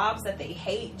take jobs that they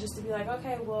hate just to be like,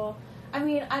 okay, well, I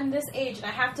mean, I'm this age, and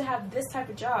I have to have this type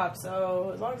of job,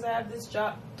 so as long as I have this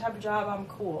type of job, I'm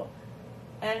cool.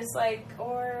 And it's like,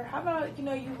 or how about, you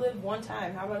know, you live one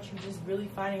time, how about you just really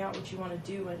finding out what you want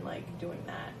to do and, like, doing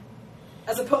that?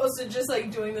 As opposed to just,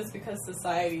 like, doing this because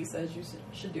society says you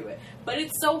should do it. But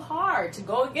it's so hard to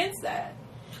go against that.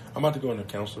 I'm about to go into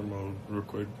counselor mode real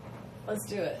quick. Let's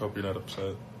do it. Hope you're not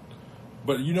upset.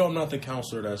 But I'm not the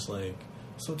counselor that's like,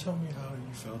 so tell me how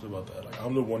you felt about that. Like,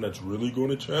 I'm the one that's really going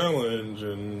to challenge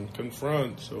and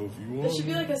confront. So if you want, This should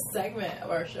be like a segment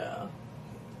of our show.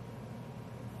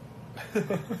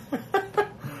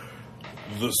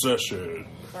 The session.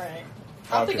 Right.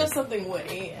 I'll think of something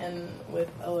witty and with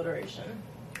alliteration.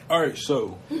 All right,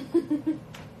 so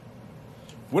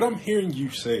what I'm hearing you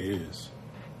say is,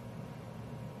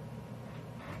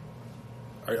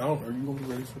 are you going to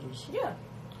be ready for this? Yeah.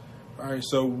 All right,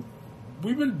 so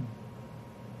we've been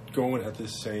going at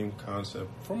this same concept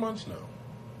for months now.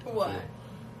 What?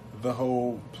 The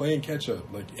whole playing catch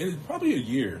up, like it's probably a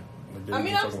year. Like,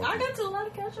 I got a lot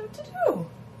of catch up to do.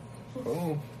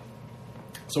 Oh.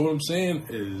 So what I'm saying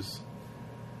is,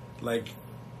 like,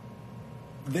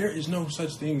 there is no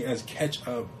such thing as catch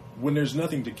up when there's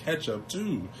nothing to catch up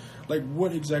to. Like,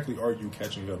 what exactly are you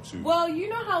catching up to? Well, you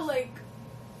know how, like,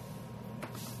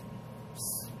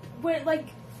 when, like,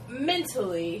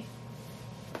 mentally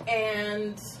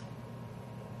and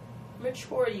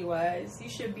maturity-wise, you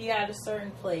should be at a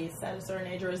certain place at a certain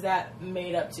age, or is that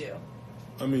made up to?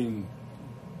 I mean,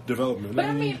 development. But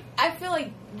I mean, I feel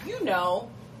like you know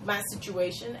my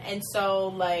situation, and so,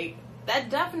 like, that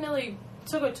definitely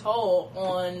took a toll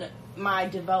on my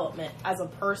development as a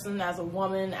person, as a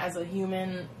woman, as a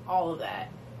human, all of that.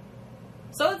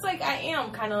 So it's like I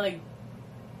am kind of like,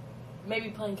 maybe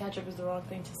playing catch up is the wrong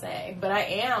thing to say, but I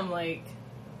am like,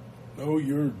 no,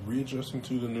 you're readjusting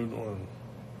to the new norm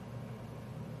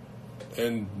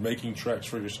and making tracks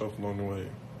for yourself along the way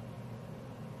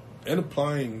and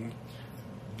applying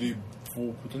the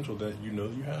full potential that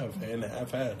you have and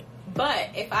have had. But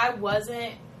if I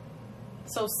wasn't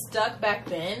so stuck back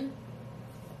then,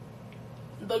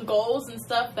 the goals and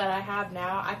stuff that I have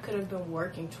now, I could have been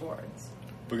working towards.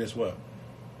 But guess what?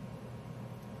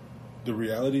 The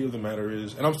reality of the matter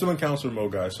is, and I'm still in counselor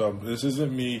mode, guys, so this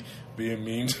isn't me being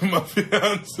mean to my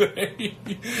fiance.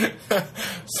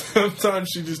 Sometimes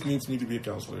she just needs me to be a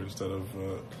counselor instead of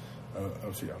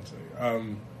a fiance.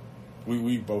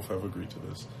 We both have agreed to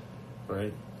this,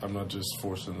 right? I'm not just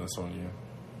forcing this on you.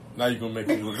 Now you're going to make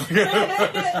me look like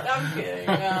I'm kidding,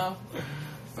 no.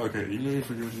 Okay, you made me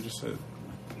forget what you just said.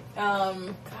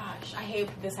 Gosh, I hate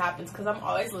when this happens because I'm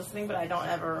always listening, but I don't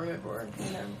ever remember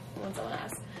when someone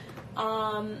asks.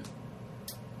 I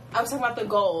was talking about the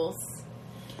goals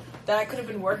that I could have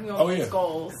been working on those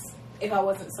goals if I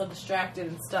wasn't so distracted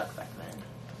and stuck back then.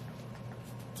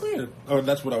 Yeah. Oh,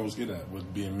 that's what I was getting at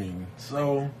with being mean.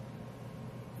 So,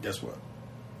 guess what?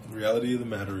 The reality of the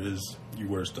matter is you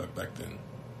were stuck back then.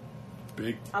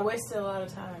 I wasted a lot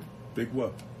of time. Big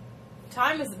what?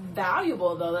 Time is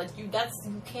valuable though. You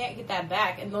can't get that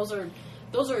back, and those are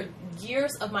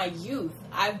years of my youth.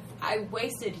 I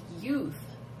wasted youth.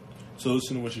 So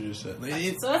listen to what you just said.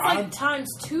 So that's like times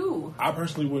 2. I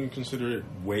personally wouldn't consider it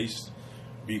waste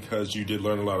because you did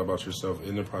learn a lot about yourself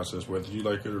in the process, whether you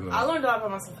like it or not. I learned a lot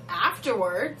about myself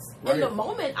afterwards. Right. In the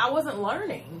moment, I wasn't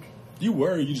learning. You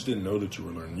were. You just didn't know that you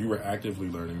were learning. You were actively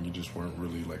learning. You just weren't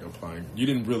really, like, applying. You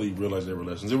didn't really realize there were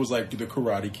lessons. It was like the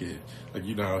Karate Kid. Like,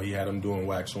 you know how he had him doing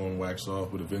wax on, wax off,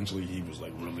 but eventually he was,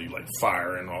 like, really, like,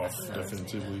 firing off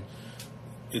defensively.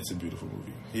 It's a beautiful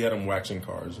movie. He had him waxing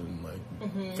cars and, like,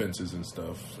 fences and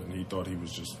stuff, and he thought he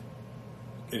was just...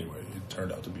 Anyway, it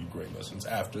turned out to be great lessons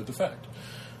after the fact.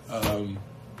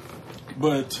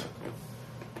 But,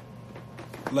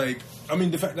 like, I mean,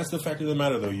 that's the fact of the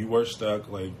matter, though. You were stuck,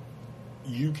 like...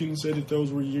 You can say that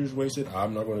those were years wasted.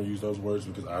 I'm not going to use those words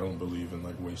because I don't believe in,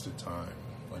 like, wasted time,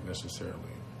 like, necessarily.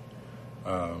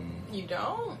 You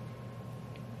don't?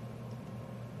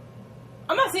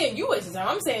 I'm not saying you wasted time.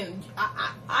 I'm saying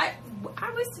I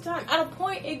wasted time. At a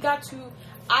point, it got to...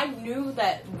 I knew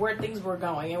that where things were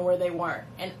going and where they weren't.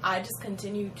 And I just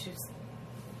continued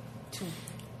to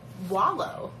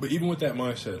wallow. But even with that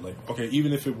mindset, like, okay,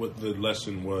 even if the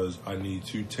lesson was I need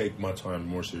to take my time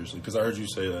more seriously, because I heard you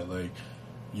say that, like,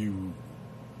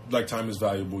 time is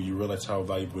valuable. You realize how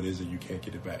valuable it is that you can't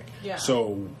get it back. Yeah.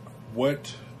 So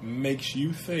what makes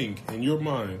you think in your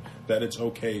mind that it's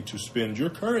okay to spend your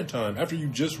current time after you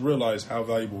just realized how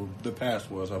valuable the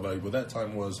past was, how valuable that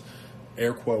time was,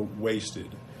 air quote,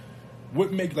 wasted?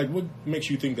 What makes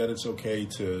you think that it's okay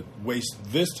to waste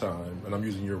this time, and I'm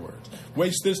using your words,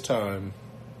 waste this time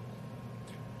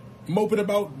moping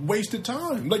about wasted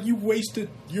time? Like, you're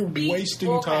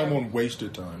wasting time on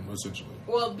wasted time, essentially.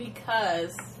 Well,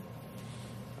 because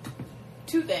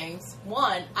 2 things.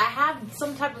 One, I have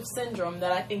some type of syndrome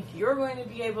that I think you're going to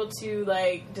be able to,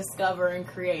 like, discover and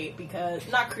create,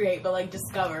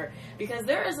 discover. Because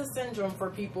there is a syndrome for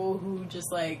people who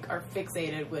just, like, are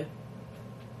fixated with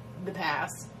the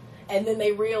past. And then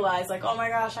they realize, like, oh my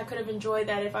gosh, I could have enjoyed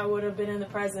that if I would have been in the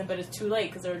present, but it's too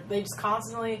late because they just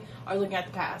constantly are looking at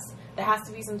the past. There has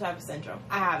to be some type of syndrome.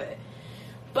 I have it.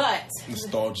 But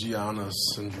Nostalgiana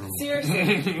syndrome. Seriously.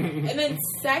 And then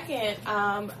second,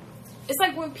 it's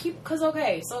like when people, because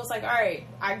okay, so it's like, all right,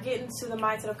 I get into the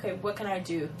mindset of, okay, what can I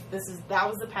do? That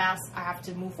was the past. I have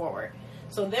to move forward.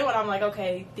 So then when I'm like,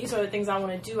 okay, these are the things I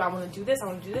want to do. I want to do this. I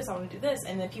want to do this. I want to do this.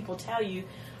 And then people tell you,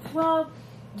 well,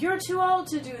 you're too old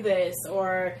to do this,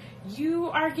 or you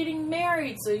are getting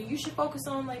married, so you should focus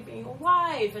on like being a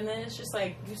wife. And then it's just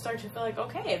like you start to feel like,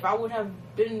 okay, if I would have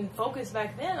been focused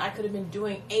back then, I could have been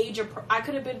doing I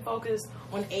could have been focused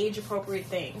on age appropriate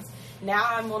things. Now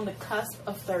I'm on the cusp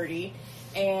of 30,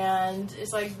 and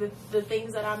it's like the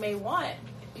things that I may want,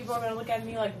 people are going to look at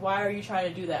me like, why are you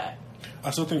trying to do that?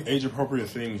 I still think age appropriate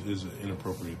things is an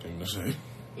inappropriate thing to say.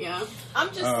 Yeah, I'm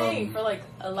just saying for like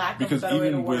a lack of a better way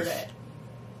to word it.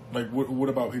 Like, what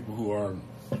about people who are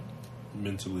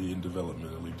mentally and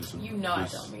developmentally disabled? You know I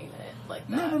don't mean it like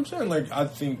that. No, I'm saying, like, I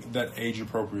think that age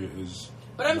appropriate is.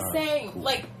 But I'm saying, cool.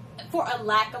 Like, for a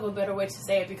lack of a better way to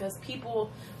say it, because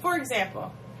people, for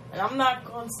example, and I'm not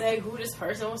going to say who this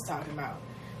person was talking about,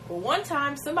 but one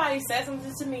time somebody said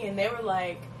something to me and they were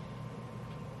like,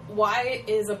 why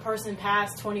is a person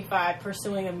past 25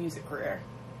 pursuing a music career?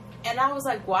 And I was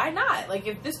like, why not? Like,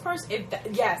 if this person,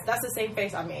 yes, that's the same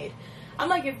face I made. I'm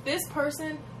like, if this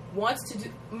person wants to do...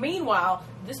 Meanwhile,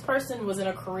 this person was in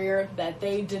a career that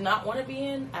they did not want to be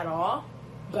in at all.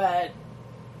 But...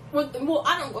 Well,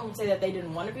 I don't want to say that they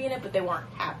didn't want to be in it, but they weren't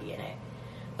happy in it.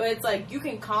 But it's like, you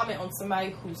can comment on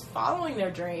somebody who's following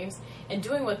their dreams and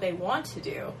doing what they want to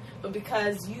do. But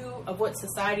because of what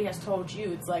society has told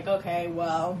you, it's like, okay,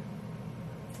 well,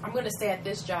 I'm going to stay at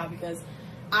this job because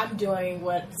I'm doing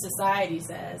what society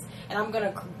says, and I'm going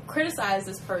to criticize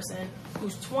this person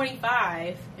who's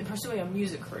 25 and pursuing a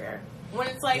music career. When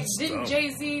it's like, didn't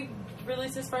Jay-Z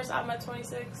release his first album at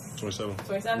 26? 27.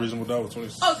 27? Reasonable Doubt was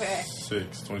 26. Okay.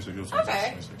 26. It was 26. Okay.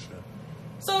 26, yeah.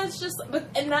 So it's just,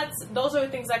 those are the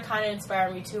things that kind of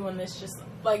inspire me too, and it's just,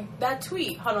 like, that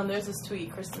tweet. Hold on, there's this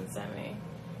tweet Kristen sent me.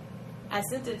 I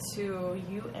sent it to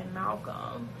you and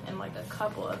Malcolm and, like, a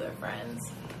couple other friends.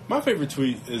 My favorite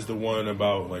tweet is the one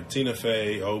about, like, Tina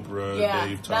Fey, Oprah,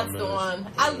 Dave Thomas. That's the one.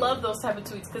 I love those type of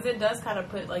tweets because it does kind of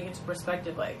put, like, into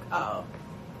perspective, like, oh.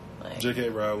 Like, J.K.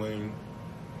 Rowling.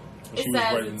 It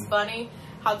says it's funny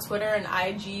how Twitter and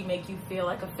IG make you feel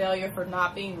like a failure for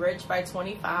not being rich by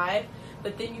 25,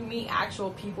 but then you meet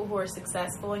actual people who are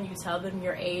successful and you tell them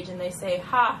your age and they say,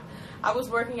 ha, I was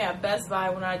working at Best Buy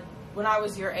when I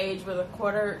was your age with a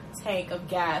quarter tank of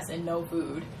gas and no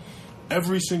food.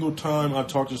 Every single time I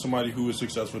talk to somebody who is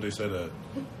successful, they say that.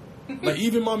 Like,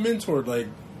 even my mentor, like,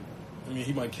 I mean,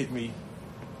 he might kick me.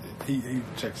 He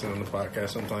checks in on the podcast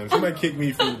sometimes. He might kick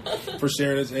me for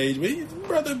sharing his age, but he's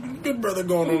good brother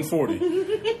going on 40.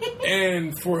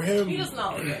 And for him... He does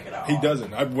not look like it at all. He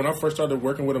doesn't. When I first started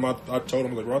working with him, I told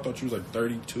him, like, well, I thought you was like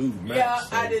 32 max. Yeah,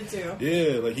 so, I did too.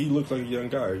 Yeah, like, he looks like a young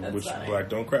guy, That's which funny. black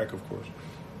don't crack, of course.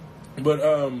 But,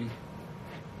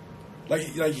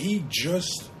 like he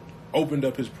just opened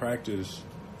up his practice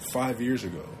 5 years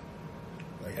ago,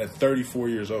 like at 34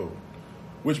 years old.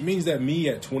 Which means that me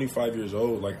at 25 years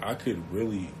old, like, I could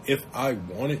really, if I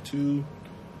wanted to,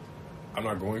 I'm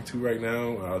not going to right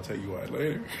now, I'll tell you why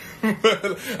later.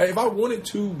 If I wanted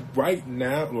to right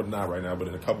now, well, not right now, but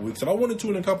in a couple weeks, if I wanted to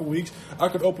in a couple weeks, I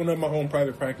could open up my own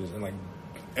private practice and, like,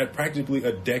 at practically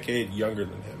a decade younger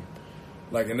than him.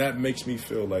 Like, and that makes me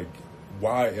feel like,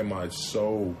 why am I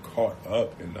so caught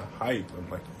up in the hype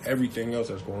of, like, everything else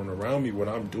that's going around me when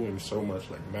I'm doing so much,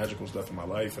 like, magical stuff in my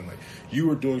life? And, like, you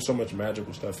are doing so much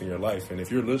magical stuff in your life. And if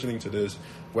you're listening to this,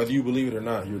 whether you believe it or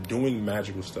not, you're doing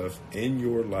magical stuff in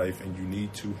your life, and you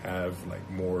need to have, like,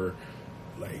 more,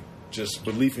 like, just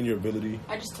belief in your ability.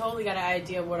 I just totally got an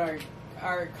idea of what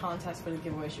our contest for the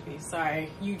giveaway should be. Sorry,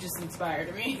 you just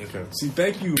inspired me. Okay. See,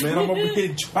 thank you, man. I'm over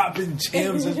here dropping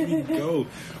gems as we go.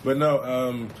 But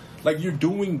no, like, you're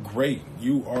doing great.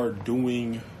 You are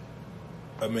doing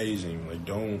amazing. Like,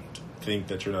 don't think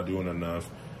that you're not doing enough.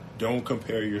 Don't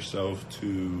compare yourself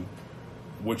to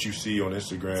what you see on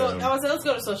Instagram. So I would say let's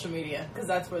go to social media because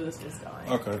that's where this is going.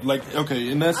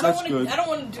 Okay, and that's good. I don't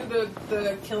want to do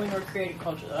the killing or creating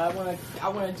culture. I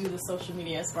want to do the social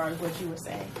media as far as what you were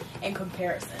saying and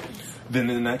comparisons. Then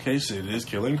in that case, it is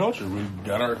killing culture. We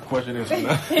got our question answered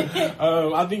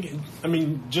now. I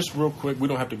mean, just real quick, we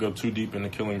don't have to go too deep into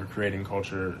killing or creating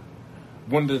culture.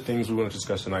 One of the things we want to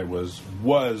discuss tonight was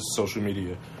social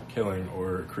media killing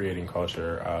or creating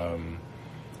culture.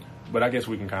 But I guess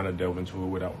we can kind of delve into it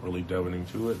without really delving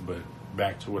into it. But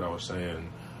back to what I was saying.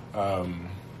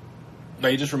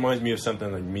 Like, it just reminds me of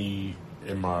something like me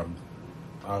and my,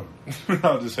 I'll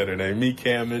just say their name, me,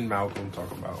 Cam, and Malcolm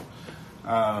talking about.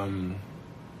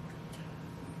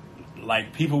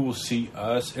 Like, people will see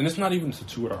us, and it's not even to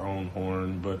toot our own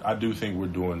horn, but I do think we're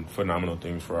doing phenomenal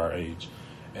things for our age.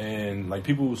 And, like,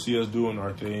 people will see us doing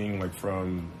our thing, like,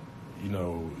 from, you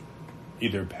know,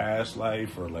 either past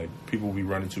life or, like, people we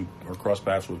run into or cross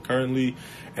paths with currently.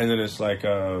 And then it's like,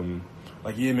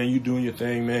 yeah, man, you doing your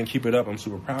thing, man. Keep it up. I'm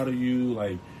super proud of you.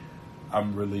 Like,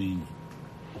 I'm really,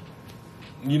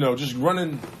 you know, just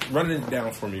running it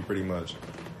down for me pretty much.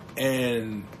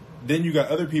 And then you got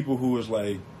other people who is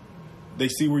like, they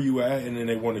see where you at and then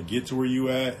they want to get to where you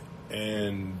at,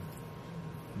 and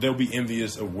they'll be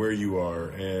envious of where you are.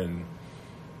 And,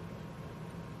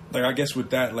 like, I guess with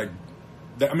that, like,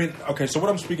 I mean, okay, so what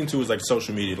I'm speaking to is, like,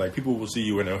 social media. Like, people will see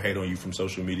you and they'll hate on you from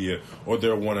social media, or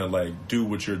they'll want to, like, do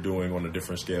what you're doing on a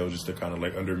different scale just to kind of,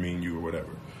 like, undermine you or whatever.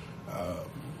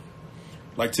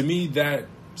 Like, to me, that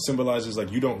symbolizes,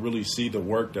 like, you don't really see the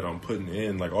work that I'm putting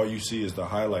in. Like, all you see is the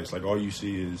highlights. Like, all you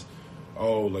see is,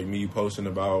 oh, like, me posting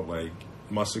about, like,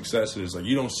 my successes. Like,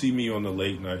 you don't see me on the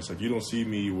late nights. Like, you don't see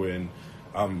me when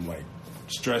I'm, like,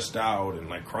 stressed out and,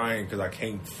 like, crying because I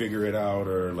can't figure it out,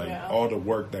 or, like, all the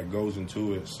work that goes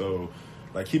into it. So,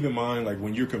 like, keep in mind, like,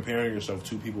 when you're comparing yourself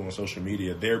to people on social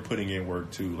media, they're putting in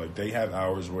work too. Like, they have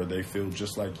hours where they feel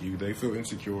just like you. They feel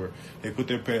insecure. They put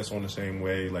their pants on the same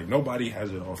way. Like, nobody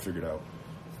has it all figured out.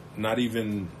 Not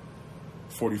even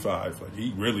 45. Like,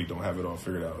 he really don't have it all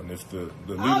figured out. And if the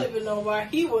leader, I don't even know why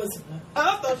he was.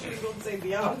 I thought you were going to say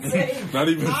Beyonce. Not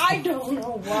even. I don't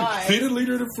know why. Be the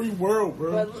leader of the free world,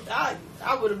 bro. But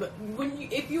I would have.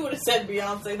 If you would have said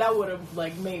Beyonce, that would have,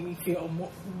 like, made me feel more.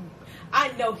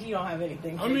 I know he don't have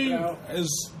anything. I mean, as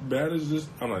bad as this,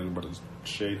 I'm not even about to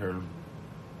shade her.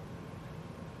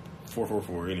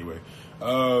 444. Anyway,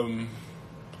 go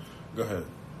ahead.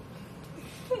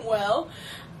 Well,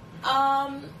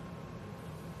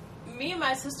 me and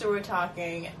my sister were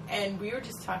talking, and we were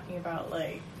just talking about,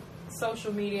 like,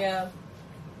 social media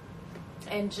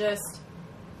and just,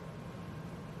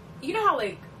 you know how,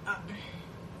 like,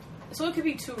 so it could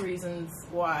be two reasons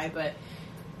why, but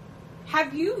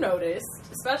have you noticed,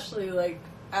 especially, like,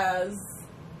 as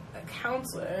a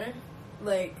counselor,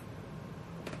 like,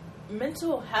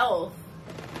 mental health,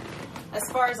 as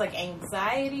far as, like,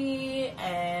 anxiety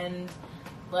and,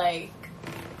 like,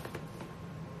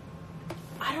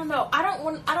 I don't know. I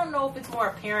don't know if it's more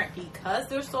apparent because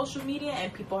there's social media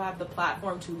and people have the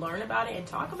platform to learn about it and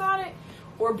talk about it,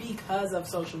 or because of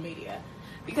social media.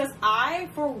 Because I,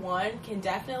 for one, can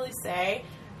definitely say,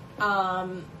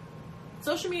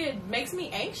 social media makes me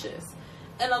anxious.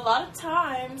 And a lot of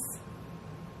times,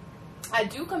 I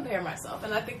do compare myself.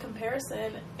 And I think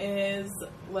comparison is,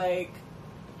 like,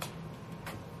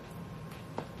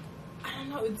 I don't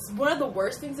know, it's one of the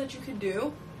worst things that you can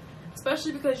do.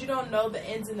 Especially because you don't know the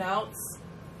ins and outs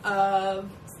of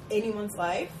anyone's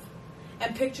life.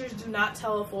 And pictures do not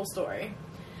tell a full story.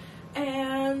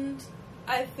 And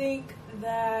I think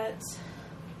that,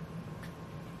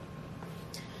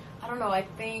 I don't know, I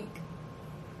think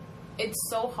it's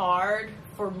so hard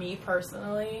for me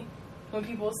personally when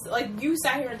people, like, you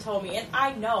sat here and told me, and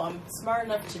I know, I'm smart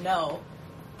enough to know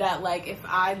that, like, if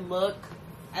I look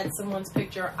at someone's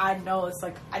picture, I know it's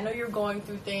like, I know you're going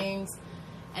through things,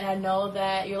 and I know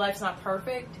that your life's not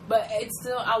perfect, but it's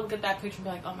still, I'll look at that picture and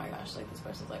be like, oh my gosh, like, this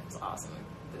person's life is awesome.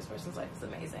 This person's life is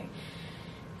amazing.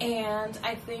 And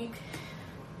I think,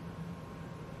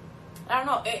 I don't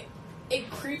know,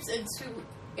 it creeps into,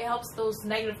 it helps those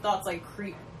negative thoughts, like,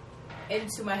 creep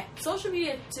into my, social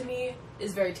media to me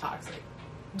is very toxic.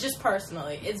 Just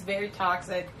personally, it's very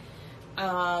toxic.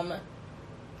 And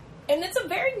it's a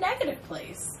very negative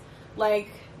place. Like,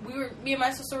 me and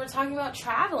my sister were talking about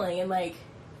traveling, and, like,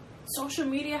 social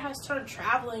media has turned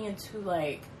traveling into,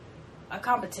 like, a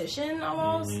competition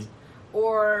almost. Mm-hmm.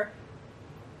 Or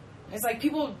it's like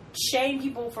people shame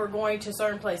people for going to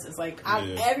certain places. Like,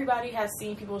 everybody has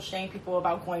seen people shame people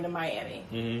about going to Miami.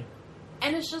 Mm-hmm.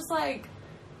 And it's just like,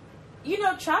 you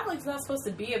know, traveling's not supposed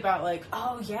to be about, like,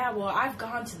 oh, yeah, well, I've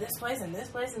gone to this place and this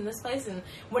place and this place. And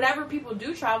whenever people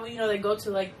do travel, you know, they go to,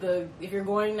 like, if you're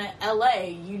going to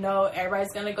L.A., you know,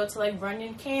 everybody's going to go to, like,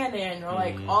 Runyon Canyon or,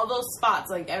 like, all those spots.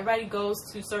 Like, everybody goes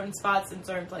to certain spots in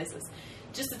certain places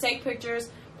just to take pictures,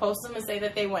 post them, and say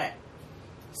that they went.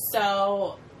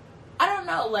 So, I don't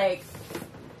know, like,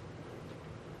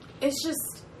 it's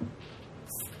just,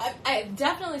 I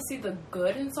definitely see the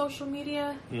good in social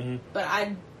media, but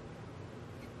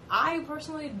I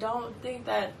personally don't think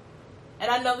that, and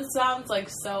I know this sounds like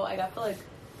so, like, I feel like,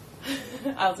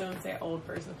 I was going to say old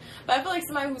person, but I feel like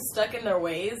somebody who's stuck in their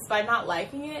ways by not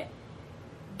liking it,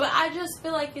 But I just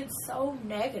feel like it's so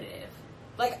negative.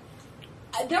 Like,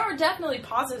 there are definitely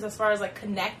positives as far as, like,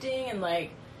 connecting and,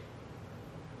 like,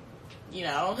 you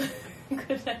know,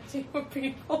 connecting with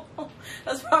people.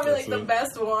 That's probably, like, the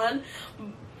best one.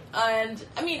 And,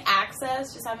 I mean,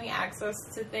 just having access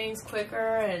to things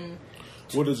quicker and...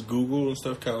 What, does Google and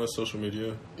stuff count as social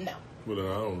media? No. Well, then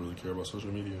I don't really care about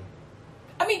social media.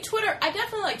 I mean, Twitter, I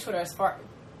definitely like Twitter as far...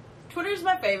 Twitter's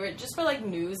my favorite, just for, like,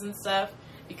 news and stuff,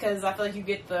 because I feel like you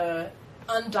get the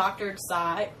undoctored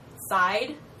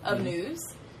side of news.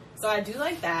 So I do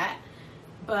like that.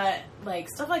 But, like,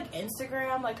 stuff like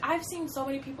Instagram, like, I've seen so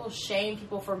many people shame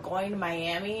people for going to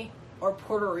Miami or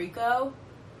Puerto Rico.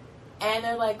 And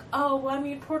they're like, oh, well, I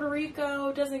mean, Puerto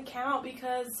Rico doesn't count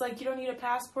because, like, you don't need a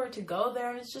passport to go there.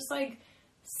 And it's just like,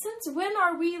 since when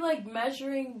are we, like,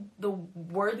 measuring the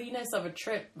worthiness of a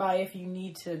trip by if you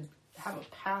need to have a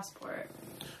passport?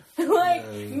 Like,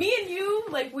 me and you,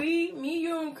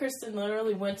 and Kristen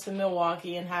literally went to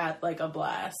Milwaukee and had, like, a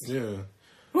blast. Yeah.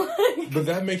 But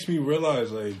that makes me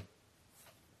realize, like,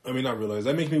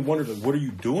 that makes me wonder, like, what are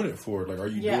you doing it for? Like, are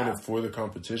you doing it for the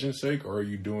competition's sake, or are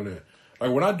you doing it...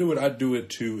 Like, when I do it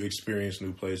to experience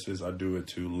new places. I do it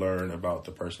to learn about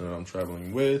the person that I'm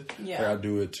traveling with. Yeah. Like, I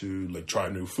do it to, like, try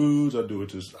new foods. I do it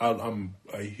to... I'm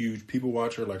a huge people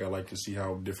watcher. Like, I like to see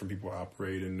how different people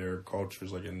operate in their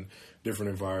cultures, like, in different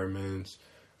environments.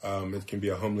 It can be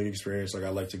a humbling experience. Like, I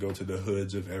like to go to the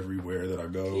hoods of everywhere that I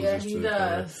go. Yeah, he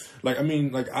does.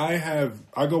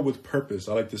 I go with purpose.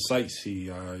 I like to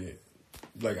sightsee.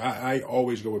 I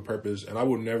always go with purpose, and I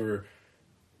will never...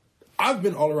 I've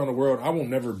been all around the world. I won't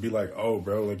never be like, oh,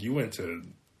 bro, like, you went to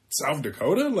South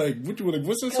Dakota? Like, what's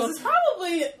this? Because it's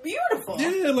probably beautiful.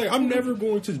 Yeah, like, I'm never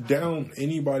going to down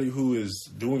anybody who is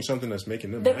doing something that's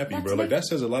making them happy, bro. Like, that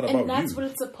says a lot about you. And that's what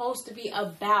it's supposed to be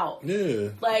about. Yeah.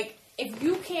 Like, if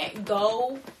you can't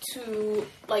go to,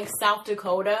 like, South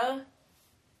Dakota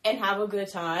and have a good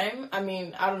time, I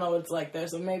mean, I don't know what it's like there,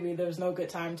 so maybe there's no good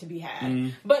time to be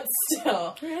had. But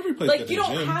still, every place like, you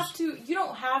don't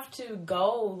have to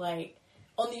go, like,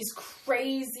 on these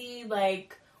crazy,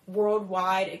 like,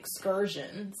 worldwide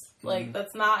excursions. Like,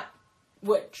 that's not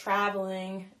what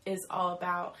traveling is all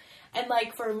about. And,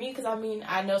 like, for me, because, I mean,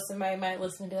 I know somebody might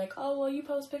listen and be like, oh, well, you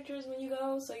post pictures when you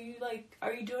go, so you, like,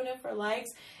 are you doing it for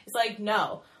likes? It's like,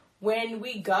 no. When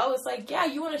we go, it's like, yeah,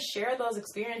 you want to share those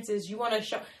experiences. You want to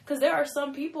show... Because there are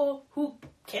some people who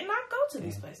cannot go to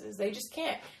these places. They just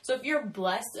can't. So if you're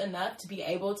blessed enough to be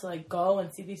able to, like, go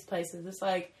and see these places, it's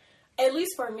like... At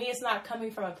least for me, it's not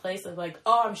coming from a place of, like,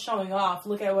 oh, I'm showing off.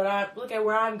 Look at where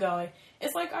I'm going.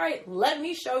 It's like, all right, let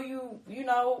me show you, you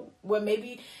know, what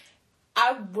maybe...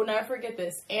 I will never forget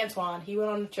this. Antoine, he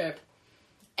went on a trip.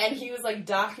 And he was, like,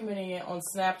 documenting it on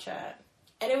Snapchat.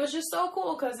 And it was just so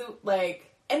cool because,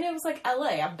 and it was, like,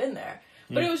 LA. I've been there.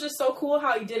 But it was just so cool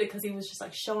how he did it because he was just,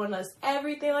 like, showing us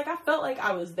everything. Like, I felt like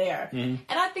I was there. And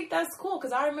I think that's cool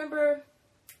because I remember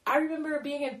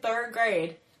being in 3rd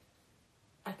grade.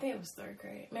 I think it was 3rd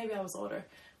grade. Maybe I was older.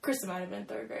 Kristen might have been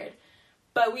 3rd grade.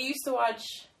 But we used to watch...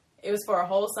 It was for a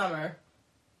whole summer.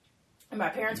 And my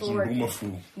parents were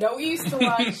working. No, we used to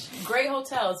watch Great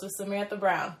Hotels with Samantha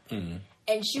Brown.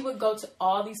 And she would go to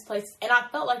all these places. And I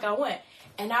felt like I went.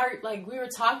 And we were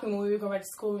talking when we were going back to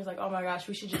school. We was like, oh my gosh,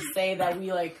 we should just say that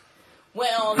we, like,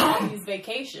 went on all these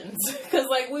vacations. Because,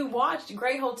 like, we watched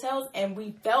Great Hotels and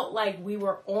we felt like we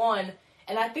were on.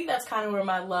 And I think that's kind of where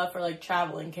my love for, like,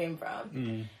 traveling came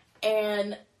from.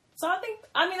 And so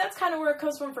I mean, that's kind of where it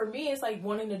comes from for me. It's, like,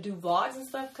 wanting to do vlogs and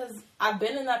stuff. Because I've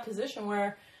been in that position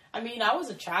where, I mean, I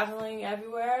was traveling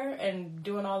everywhere and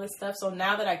doing all this stuff. So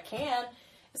now that I can...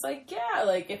 It's like, yeah,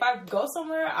 like, if I go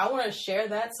somewhere, I want to share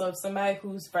that. So if somebody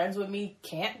who's friends with me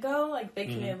can't go, like, they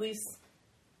can at least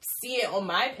see it on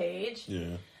my page.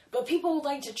 Yeah. But people would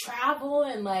like to travel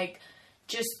and, like,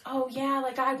 just, oh, yeah,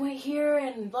 like, I went here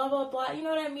and blah, blah, blah. You know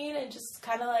what I mean? And just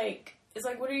kind of, like, it's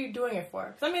like, what are you doing it for?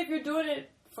 Because, I mean, if you're doing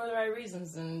it for the right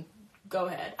reasons, then go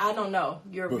ahead. I don't know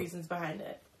your reasons behind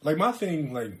it. Like, my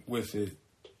thing, like, with it,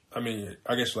 I mean,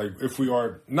 I guess, like, if we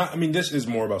are not, I mean, this is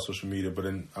more about social media, but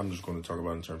then I'm just going to talk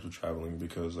about it in terms of traveling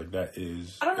because, like, that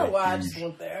is... I don't know why I just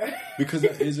went there. Because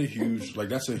that is a huge, like,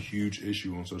 that's a huge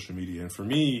issue on social media. And for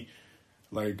me,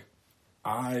 like,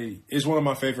 it's one of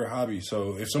my favorite hobbies.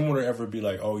 So if someone would ever be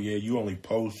like, oh, yeah, you only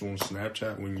post on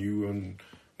Snapchat when you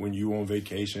on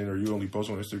vacation or you only post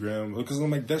on Instagram, because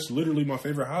I'm like, that's literally my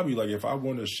favorite hobby. Like, if I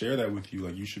want to share that with you,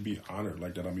 like, you should be honored,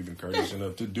 like, that I'm even courteous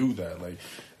enough to do that. Like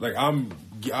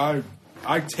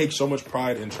I take so much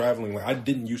pride in traveling. Like, I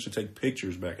didn't used to take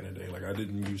pictures back in the day. Like, I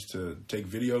didn't used to take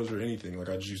videos or anything. Like,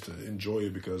 I just used to enjoy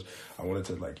it because I wanted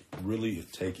to, like, really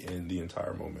take in the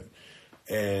entire moment.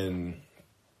 And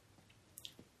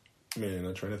Man,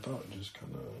 that train of thought just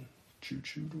kind of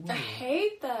choo-chooed away. I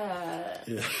hate that.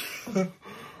 Yeah.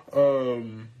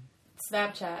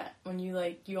 Snapchat, when you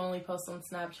only post on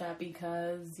Snapchat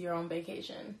because you're on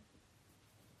vacation.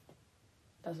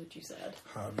 That's what you said.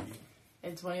 Hobby.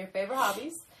 It's one of your favorite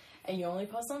hobbies, and you only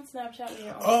post on Snapchat when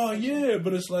you're on Oh, vacation. yeah,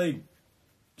 but it's like,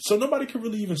 so nobody can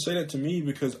really even say that to me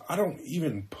because I don't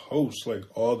even post, like,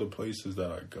 all the places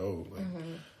that I go. Like,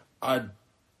 I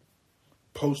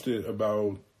posted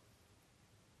about,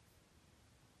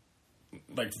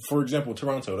 like, for example,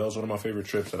 Toronto. That was one of my favorite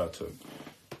trips that I took.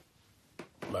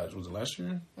 Was it last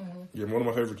year? Mm-hmm. Yeah, one of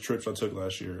my favorite trips I took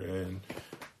last year, and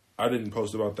I didn't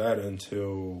post about that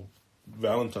until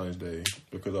Valentine's Day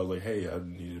because I was like, hey, I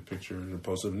need a picture and a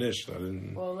post of Nish. I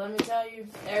didn't. Well, let me tell you,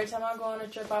 every time I go on a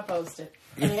trip, I post it,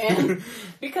 and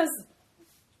because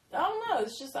I don't know,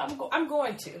 it's just I'm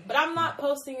going to, but I'm not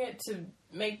posting it to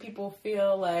make people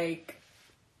feel like,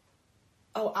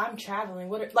 oh, I'm traveling.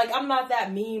 I'm not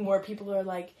that meme where people are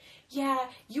like, yeah,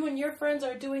 you and your friends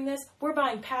are doing this. We're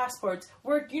buying passports.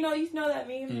 You know that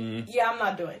meme? Mm-hmm. Yeah, I'm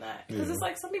not doing that. Because it's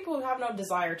like some people have no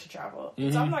desire to travel.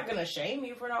 Mm-hmm. So I'm not going to shame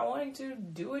you for not wanting to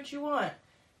do what you want.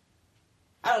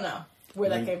 I don't know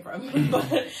where that came from. but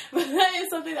that is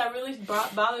something that really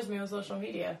bothers me on social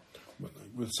media.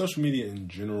 With social media in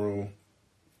general,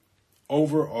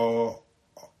 overall,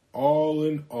 all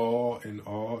in all,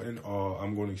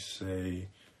 I'm going to say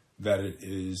that it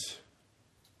is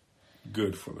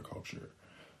good for the culture.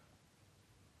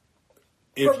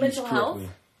 For mental health?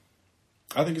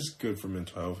 I think it's good for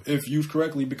mental health. If used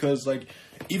correctly, because, like,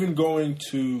 even going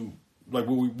to, like,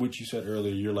 what you said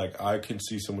earlier, you're like, I can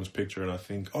see someone's picture and I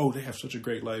think, oh, they have such a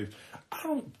great life. I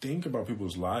don't think about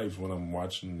people's lives when I'm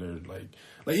watching their, like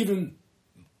even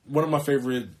one of my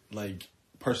favorite, like,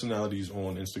 personalities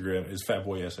on Instagram is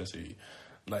Fatboy SSE.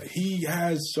 Like, he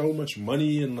has so much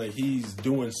money and, like, he's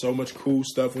doing so much cool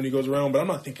stuff when he goes around. But I'm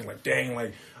not thinking, like, dang,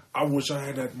 like, I wish I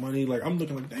had that money. Like, I'm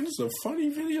looking like, dang, this is a funny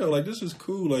video. Like, this is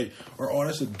cool. Like, or, oh,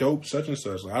 that's a dope such and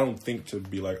such. Like, I don't think to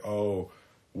be like, oh,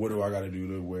 what do I got to do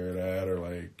to wear that? Or,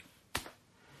 like,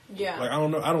 yeah. Like, I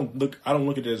don't know. I don't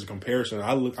look at it as a comparison.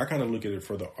 I kind of look at it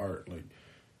for the art. Like,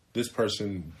 this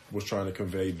person was trying to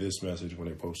convey this message when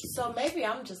they posted So this. Maybe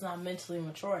I'm just not mentally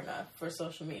mature enough for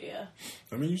social media.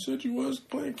 I mean, you said you was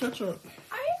playing catch up.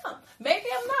 I am. Maybe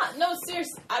I'm not. No,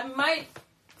 seriously. I might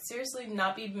seriously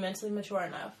not be mentally mature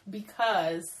enough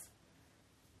because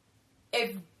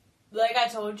if, like I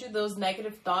told you, those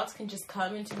negative thoughts can just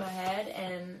come into my head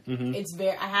and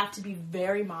I have to be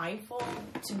very mindful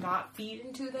to not feed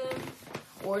into them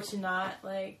or to not,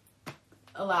 like,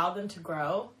 allow them to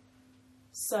grow.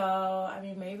 So, I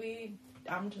mean, maybe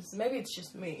it's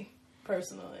just me,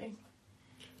 personally.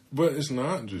 But it's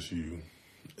not just you.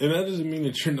 And that doesn't mean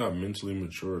that you're not mentally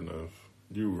mature enough.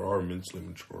 You are mentally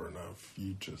mature enough.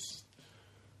 You just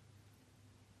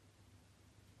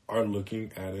are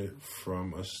looking at it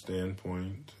from a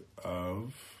standpoint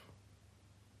of...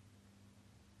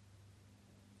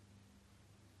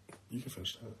 You can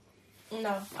finish that.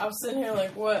 No, I was sitting here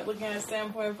like, what? Looking at a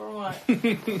standpoint for what?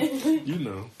 You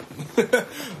know.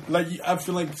 Like, I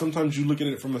feel like sometimes you look at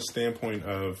it from a standpoint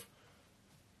of,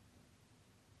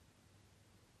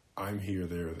 I'm here,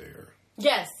 they're there.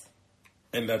 Yes.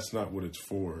 And that's not what it's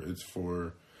for. It's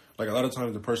for, like, a lot of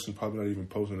times the person's probably not even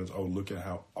posting it as, oh, look at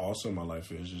how awesome my life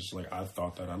is. Just like, I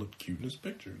thought that I looked cute in this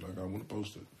picture. Like, I want to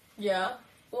post it. Yeah.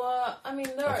 Well, I mean,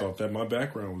 I thought that my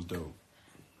background was dope.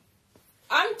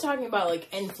 I'm talking about, like,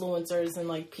 influencers and,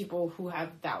 like, people who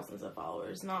have thousands of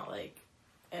followers, not, like,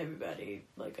 everybody,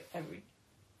 like,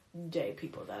 everyday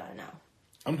people that I know.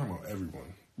 I'm talking about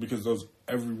everyone. Because those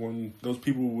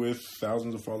people with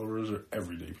thousands of followers are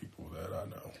everyday people that I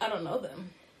know. I don't know them.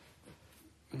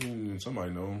 I mean,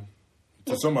 somebody know them.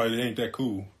 To somebody, they ain't that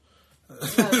cool.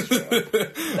 That's true.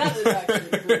 That is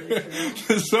actually really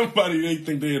true. Somebody, they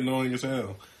think they're annoying as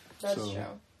hell. That's true.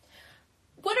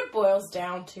 What it boils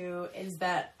down to is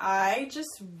that I just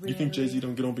really... You think Jay-Z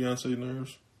don't get on Beyonce's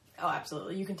nerves? Oh,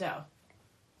 absolutely. You can tell.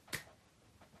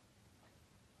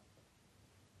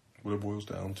 What it boils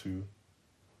down to...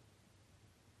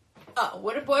 Oh,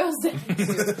 what it boils down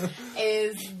to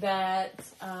is that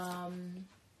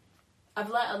I've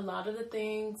let a lot of the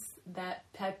things that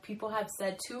people have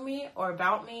said to me or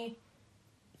about me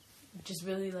just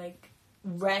really, like,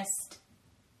 rest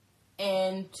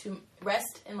in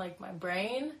like my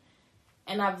brain,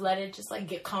 and I've let it just, like,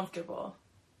 get comfortable.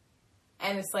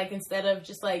 And it's like, instead of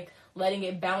just, like, letting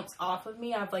it bounce off of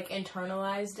me, I've, like,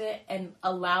 internalized it and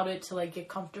allowed it to, like, get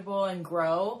comfortable and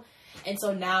grow. And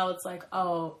so now it's like,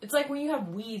 oh, it's like when you have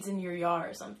weeds in your yard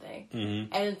or something. And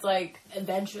it's like,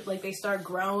 eventually, like, they start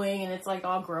growing and it's like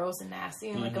all gross and nasty.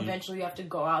 And like, eventually you have to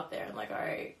go out there and like, all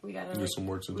right, we gotta, There's some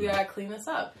work to do. We gotta clean this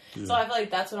up. So I feel like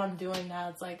that's what I'm doing now.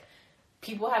 It's like,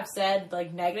 people have said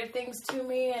like negative things to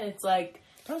me and it's like,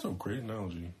 that's a great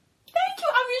analogy. Thank you.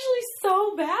 I'm usually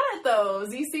so bad at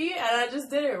those, you see? And I just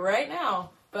did it right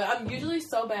now. But I'm usually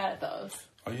so bad at those.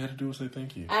 All you had to do was say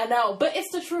thank you. I know, but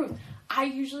it's the truth. I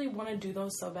usually want to do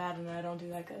those so bad and I don't do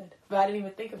that good. But I didn't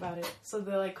even think about it. So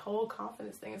the like whole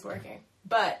confidence thing is working.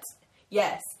 But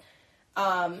yes. So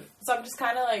I'm just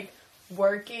kind of like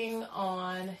working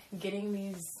on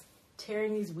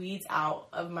tearing these weeds out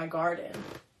of my garden.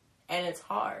 And it's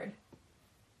hard.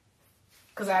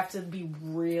 Because I have to be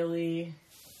really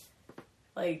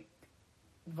like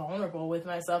vulnerable with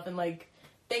myself and like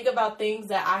think about things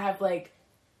that I have like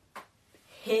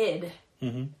hid,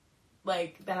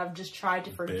 like that I've just tried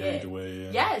to forget. Buried away,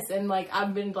 yeah. Yes, and like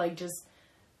I've been like just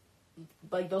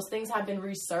like those things have been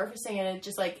resurfacing, and it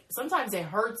just like sometimes it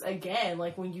hurts again.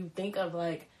 Like when you think of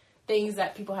like things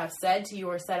that people have said to you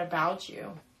or said about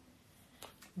you.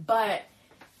 But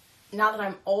now that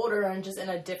I'm older and just in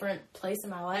a different place in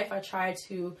my life, I try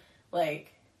to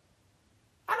like,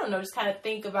 I don't know, just kind of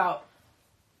think about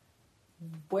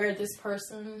where this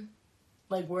person,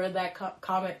 like where that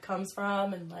comment comes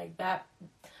from and like that,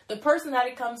 the person that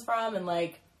it comes from and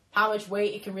like how much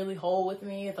weight it can really hold with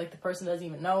me if like the person doesn't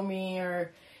even know me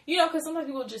or, you know, because sometimes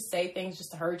people just say things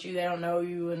just to hurt you. They don't know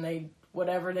you and they,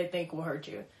 whatever they think will hurt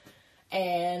you.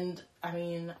 And I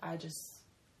mean, I just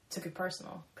took it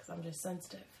personal because I'm just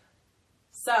sensitive.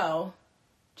 So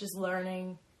just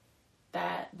learning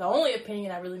that the only opinion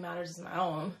that really matters is my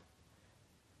own.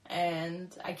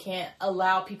 And I can't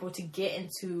allow people to get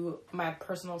into my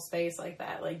personal space like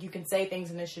that. Like, you can say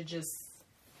things and it should just,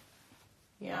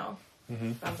 you know,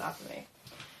 bounce off of me.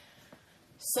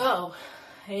 So,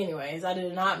 anyways, I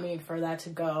did not mean for that to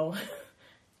go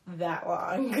that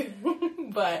long.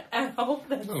 But I hope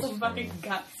that somebody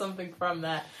got something from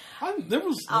that. It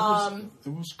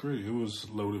was great. It was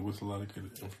loaded with a lot of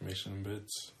good information and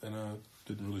bits. And I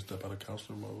didn't really step out of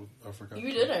counselor mode. I forgot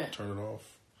to turn it off.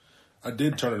 I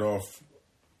did turn it off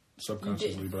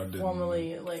subconsciously, but I didn't.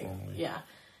 Formally. Yeah.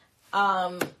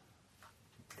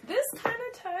 This kind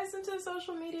of ties into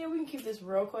social media. We can keep this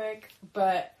real quick.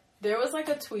 But there was like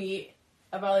a tweet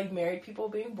about like married people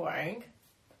being boring.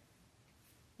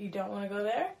 You don't want to go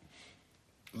there?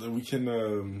 We can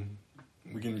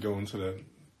go into that.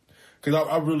 Because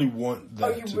I really want that.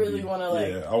 Oh, you really want to like?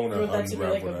 Yeah, I want that to be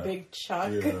like a big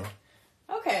chunk. Yeah.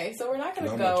 Okay, so we're not going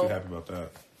to go. I'm not too happy about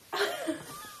that.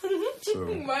 So.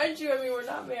 Mind you, I mean, we're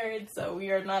not married, so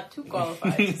we are not too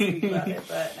qualified to speak about it.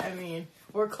 But I mean,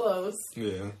 we're close.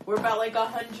 Yeah, we're about like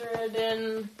 100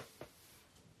 and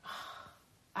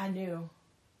I knew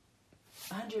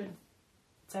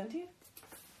 117.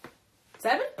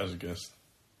 7? I just guessed.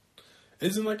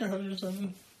 Isn't like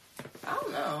 107? I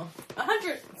don't know.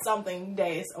 100 something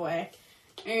days away,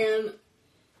 and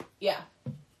yeah.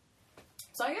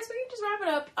 So I guess we can just wrap it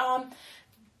up.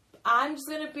 I'm just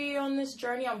going to be on this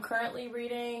journey. I'm currently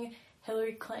reading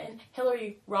Hillary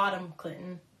Rodham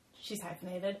Clinton. She's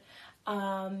hyphenated.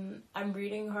 I'm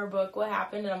reading her book, What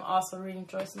Happened, and I'm also reading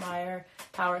Joyce Meyer,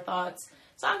 Power Thoughts.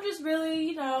 So I'm just really,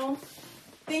 you know,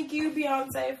 thank you,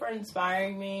 Beyonce, for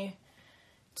inspiring me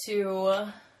to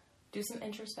do some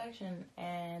introspection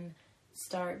and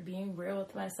start being real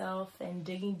with myself and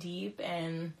digging deep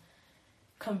and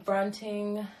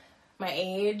confronting my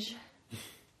age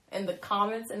and the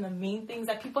comments and the mean things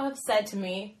that people have said to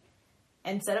me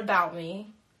and said about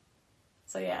me.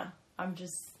 So yeah, I'm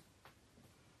just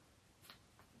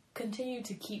continue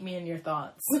to keep me in your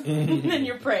thoughts and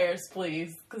your prayers,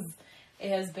 please, because it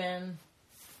has been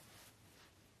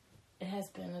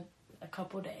a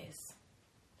couple days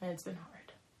and it's been hard.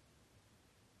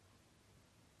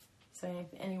 So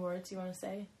any words you want to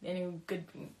say?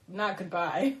 Not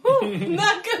goodbye.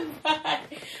 Not goodbye.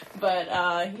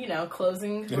 But, you know,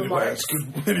 closing remarks.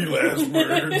 Any last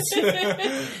words?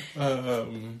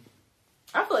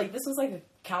 I feel like this was like a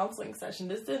counseling session.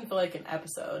 This didn't feel like an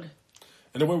episode.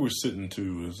 And the way we're sitting,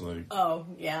 too, is like... Oh,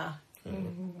 yeah.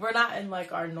 We're not in,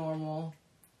 like, our normal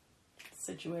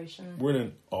situation. We're in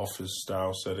an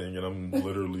office-style setting, and I'm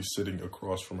literally sitting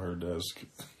across from her desk.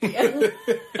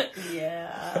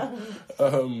 Yeah.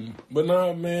 But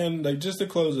nah, man, like, just to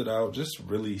close it out, just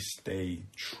really stay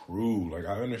true. Like,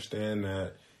 I understand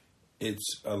that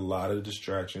it's a lot of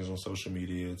distractions on social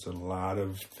media. It's a lot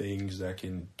of things that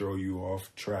can throw you off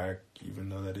track, even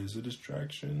though that is a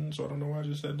distraction. So I don't know why I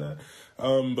just said that.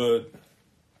 But,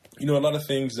 you know, a lot of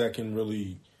things that can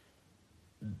really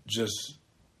just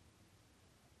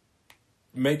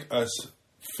make us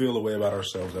feel a way about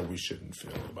ourselves that we shouldn't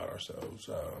feel about ourselves.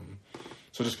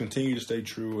 So just continue to stay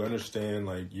true, understand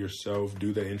like yourself,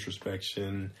 do the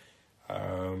introspection,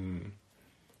 find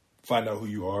out who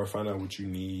you are, find out what you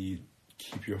need,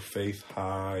 keep your faith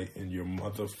high and your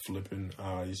mother flipping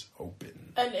eyes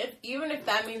open. And even if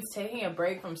that means taking a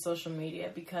break from social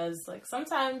media, because like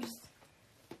sometimes,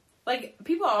 like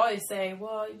people always say,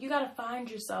 well, you got to find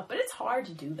yourself, but it's hard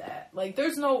to do that. Like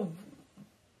there's no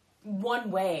one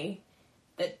way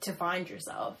to find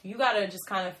yourself. You got to just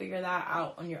kind of figure that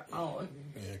out on your own.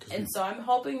 Yeah, and so I'm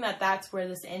hoping that that's where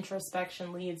this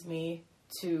introspection leads me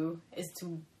to, is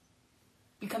to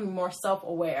becoming more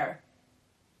self-aware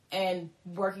and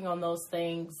working on those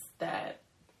things that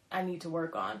I need to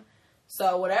work on.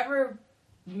 So whatever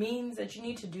means that you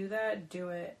need to do that, do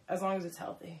it, as long as it's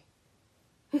healthy.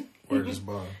 Word is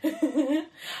bond. Yeah,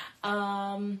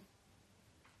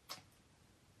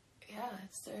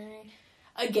 it's 30.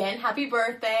 Again, happy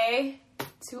birthday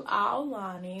to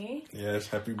Aulani. Yes,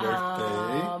 happy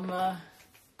birthday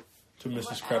to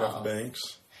Mrs. Cradoff Banks.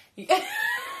 Yeah.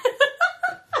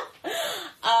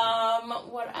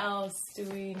 What else do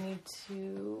we need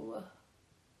to...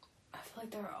 I feel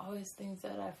like there are always things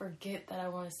that I forget that I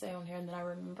want to say on here and then I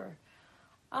remember.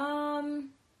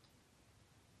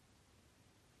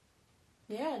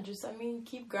 Yeah, just,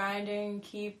 keep grinding,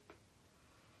 keep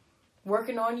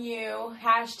working on you,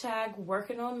 #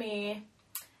 working on me.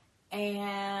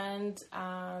 And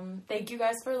thank you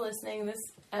guys for listening. This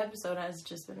episode has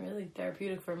just been really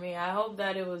therapeutic for me. I hope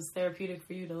that it was therapeutic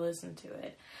for you to listen to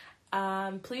it.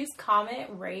 Please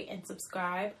comment, rate, and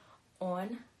subscribe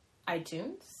on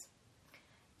iTunes.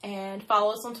 And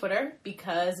follow us on Twitter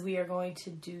because we are going to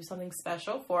do something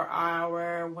special for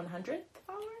our 100th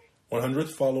follower. 100th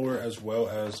follower, as well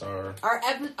as our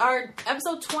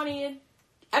episode 20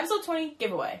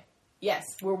 giveaway. Yes,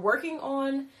 we're working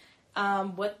on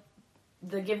what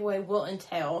the giveaway will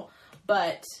entail,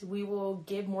 but we will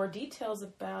give more details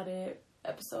about it.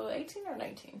 Episode 18 or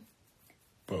 19?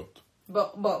 Both.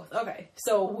 Both. Okay.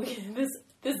 So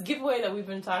this giveaway that we've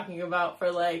been talking about for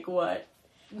like what?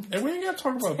 And we ain't got to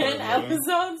talk about 10 that,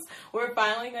 episodes. We're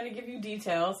finally going to give you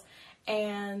details.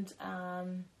 And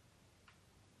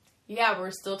yeah,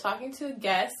 we're still talking to a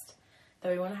guest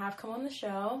that we want to have come on the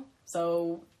show.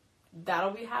 So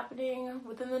that'll be happening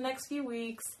within the next few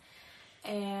weeks.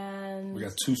 And we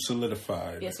got 2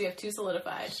 solidified. Yes, we have 2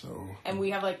 solidified. So and we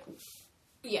have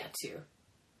 2.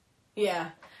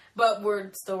 Yeah. But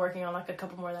we're still working on a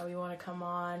couple more that we want to come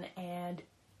on. And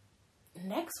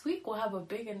next week we'll have a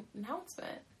big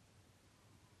announcement.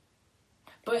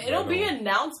 But it'll be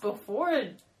announced before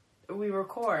we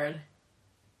record.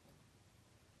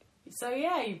 So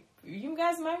yeah, you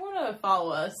guys might want to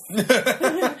follow us.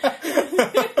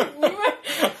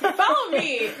 Follow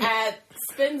me at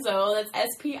Spinzo. That's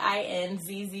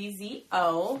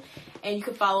SPINZZZO. And you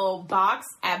can follow Box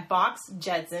at Box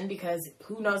Jetson, because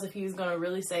who knows if he was going to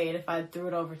really say it if I threw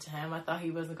it over to him. I thought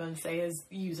he wasn't going to say his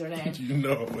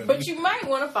username. But you might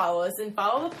want to follow us and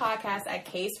follow the podcast at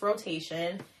Case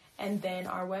Rotation, and then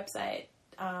our website,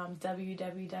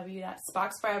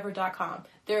 www.spocksforever.com.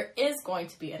 There is going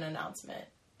to be an announcement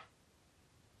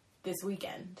this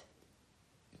weekend.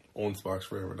 On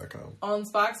spocksforever.com. On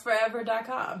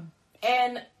spocksforever.com.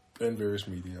 And various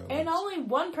media outlets. And only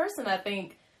one person, I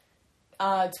think,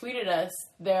 tweeted us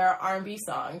their R&B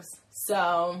songs.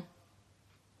 So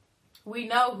we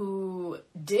know who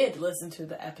did listen to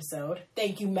the episode.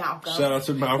 Thank you, Malcolm. Shout out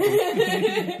to Malcolm.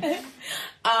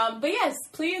 But yes,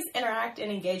 please interact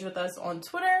and engage with us on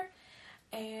Twitter.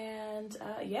 And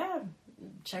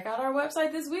check out our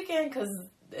website this weekend because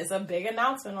it's a big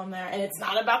announcement on there. And it's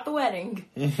not about the wedding.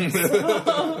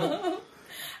 So,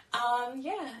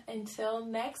 until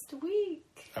next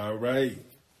week. All right.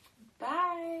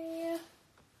 Bye.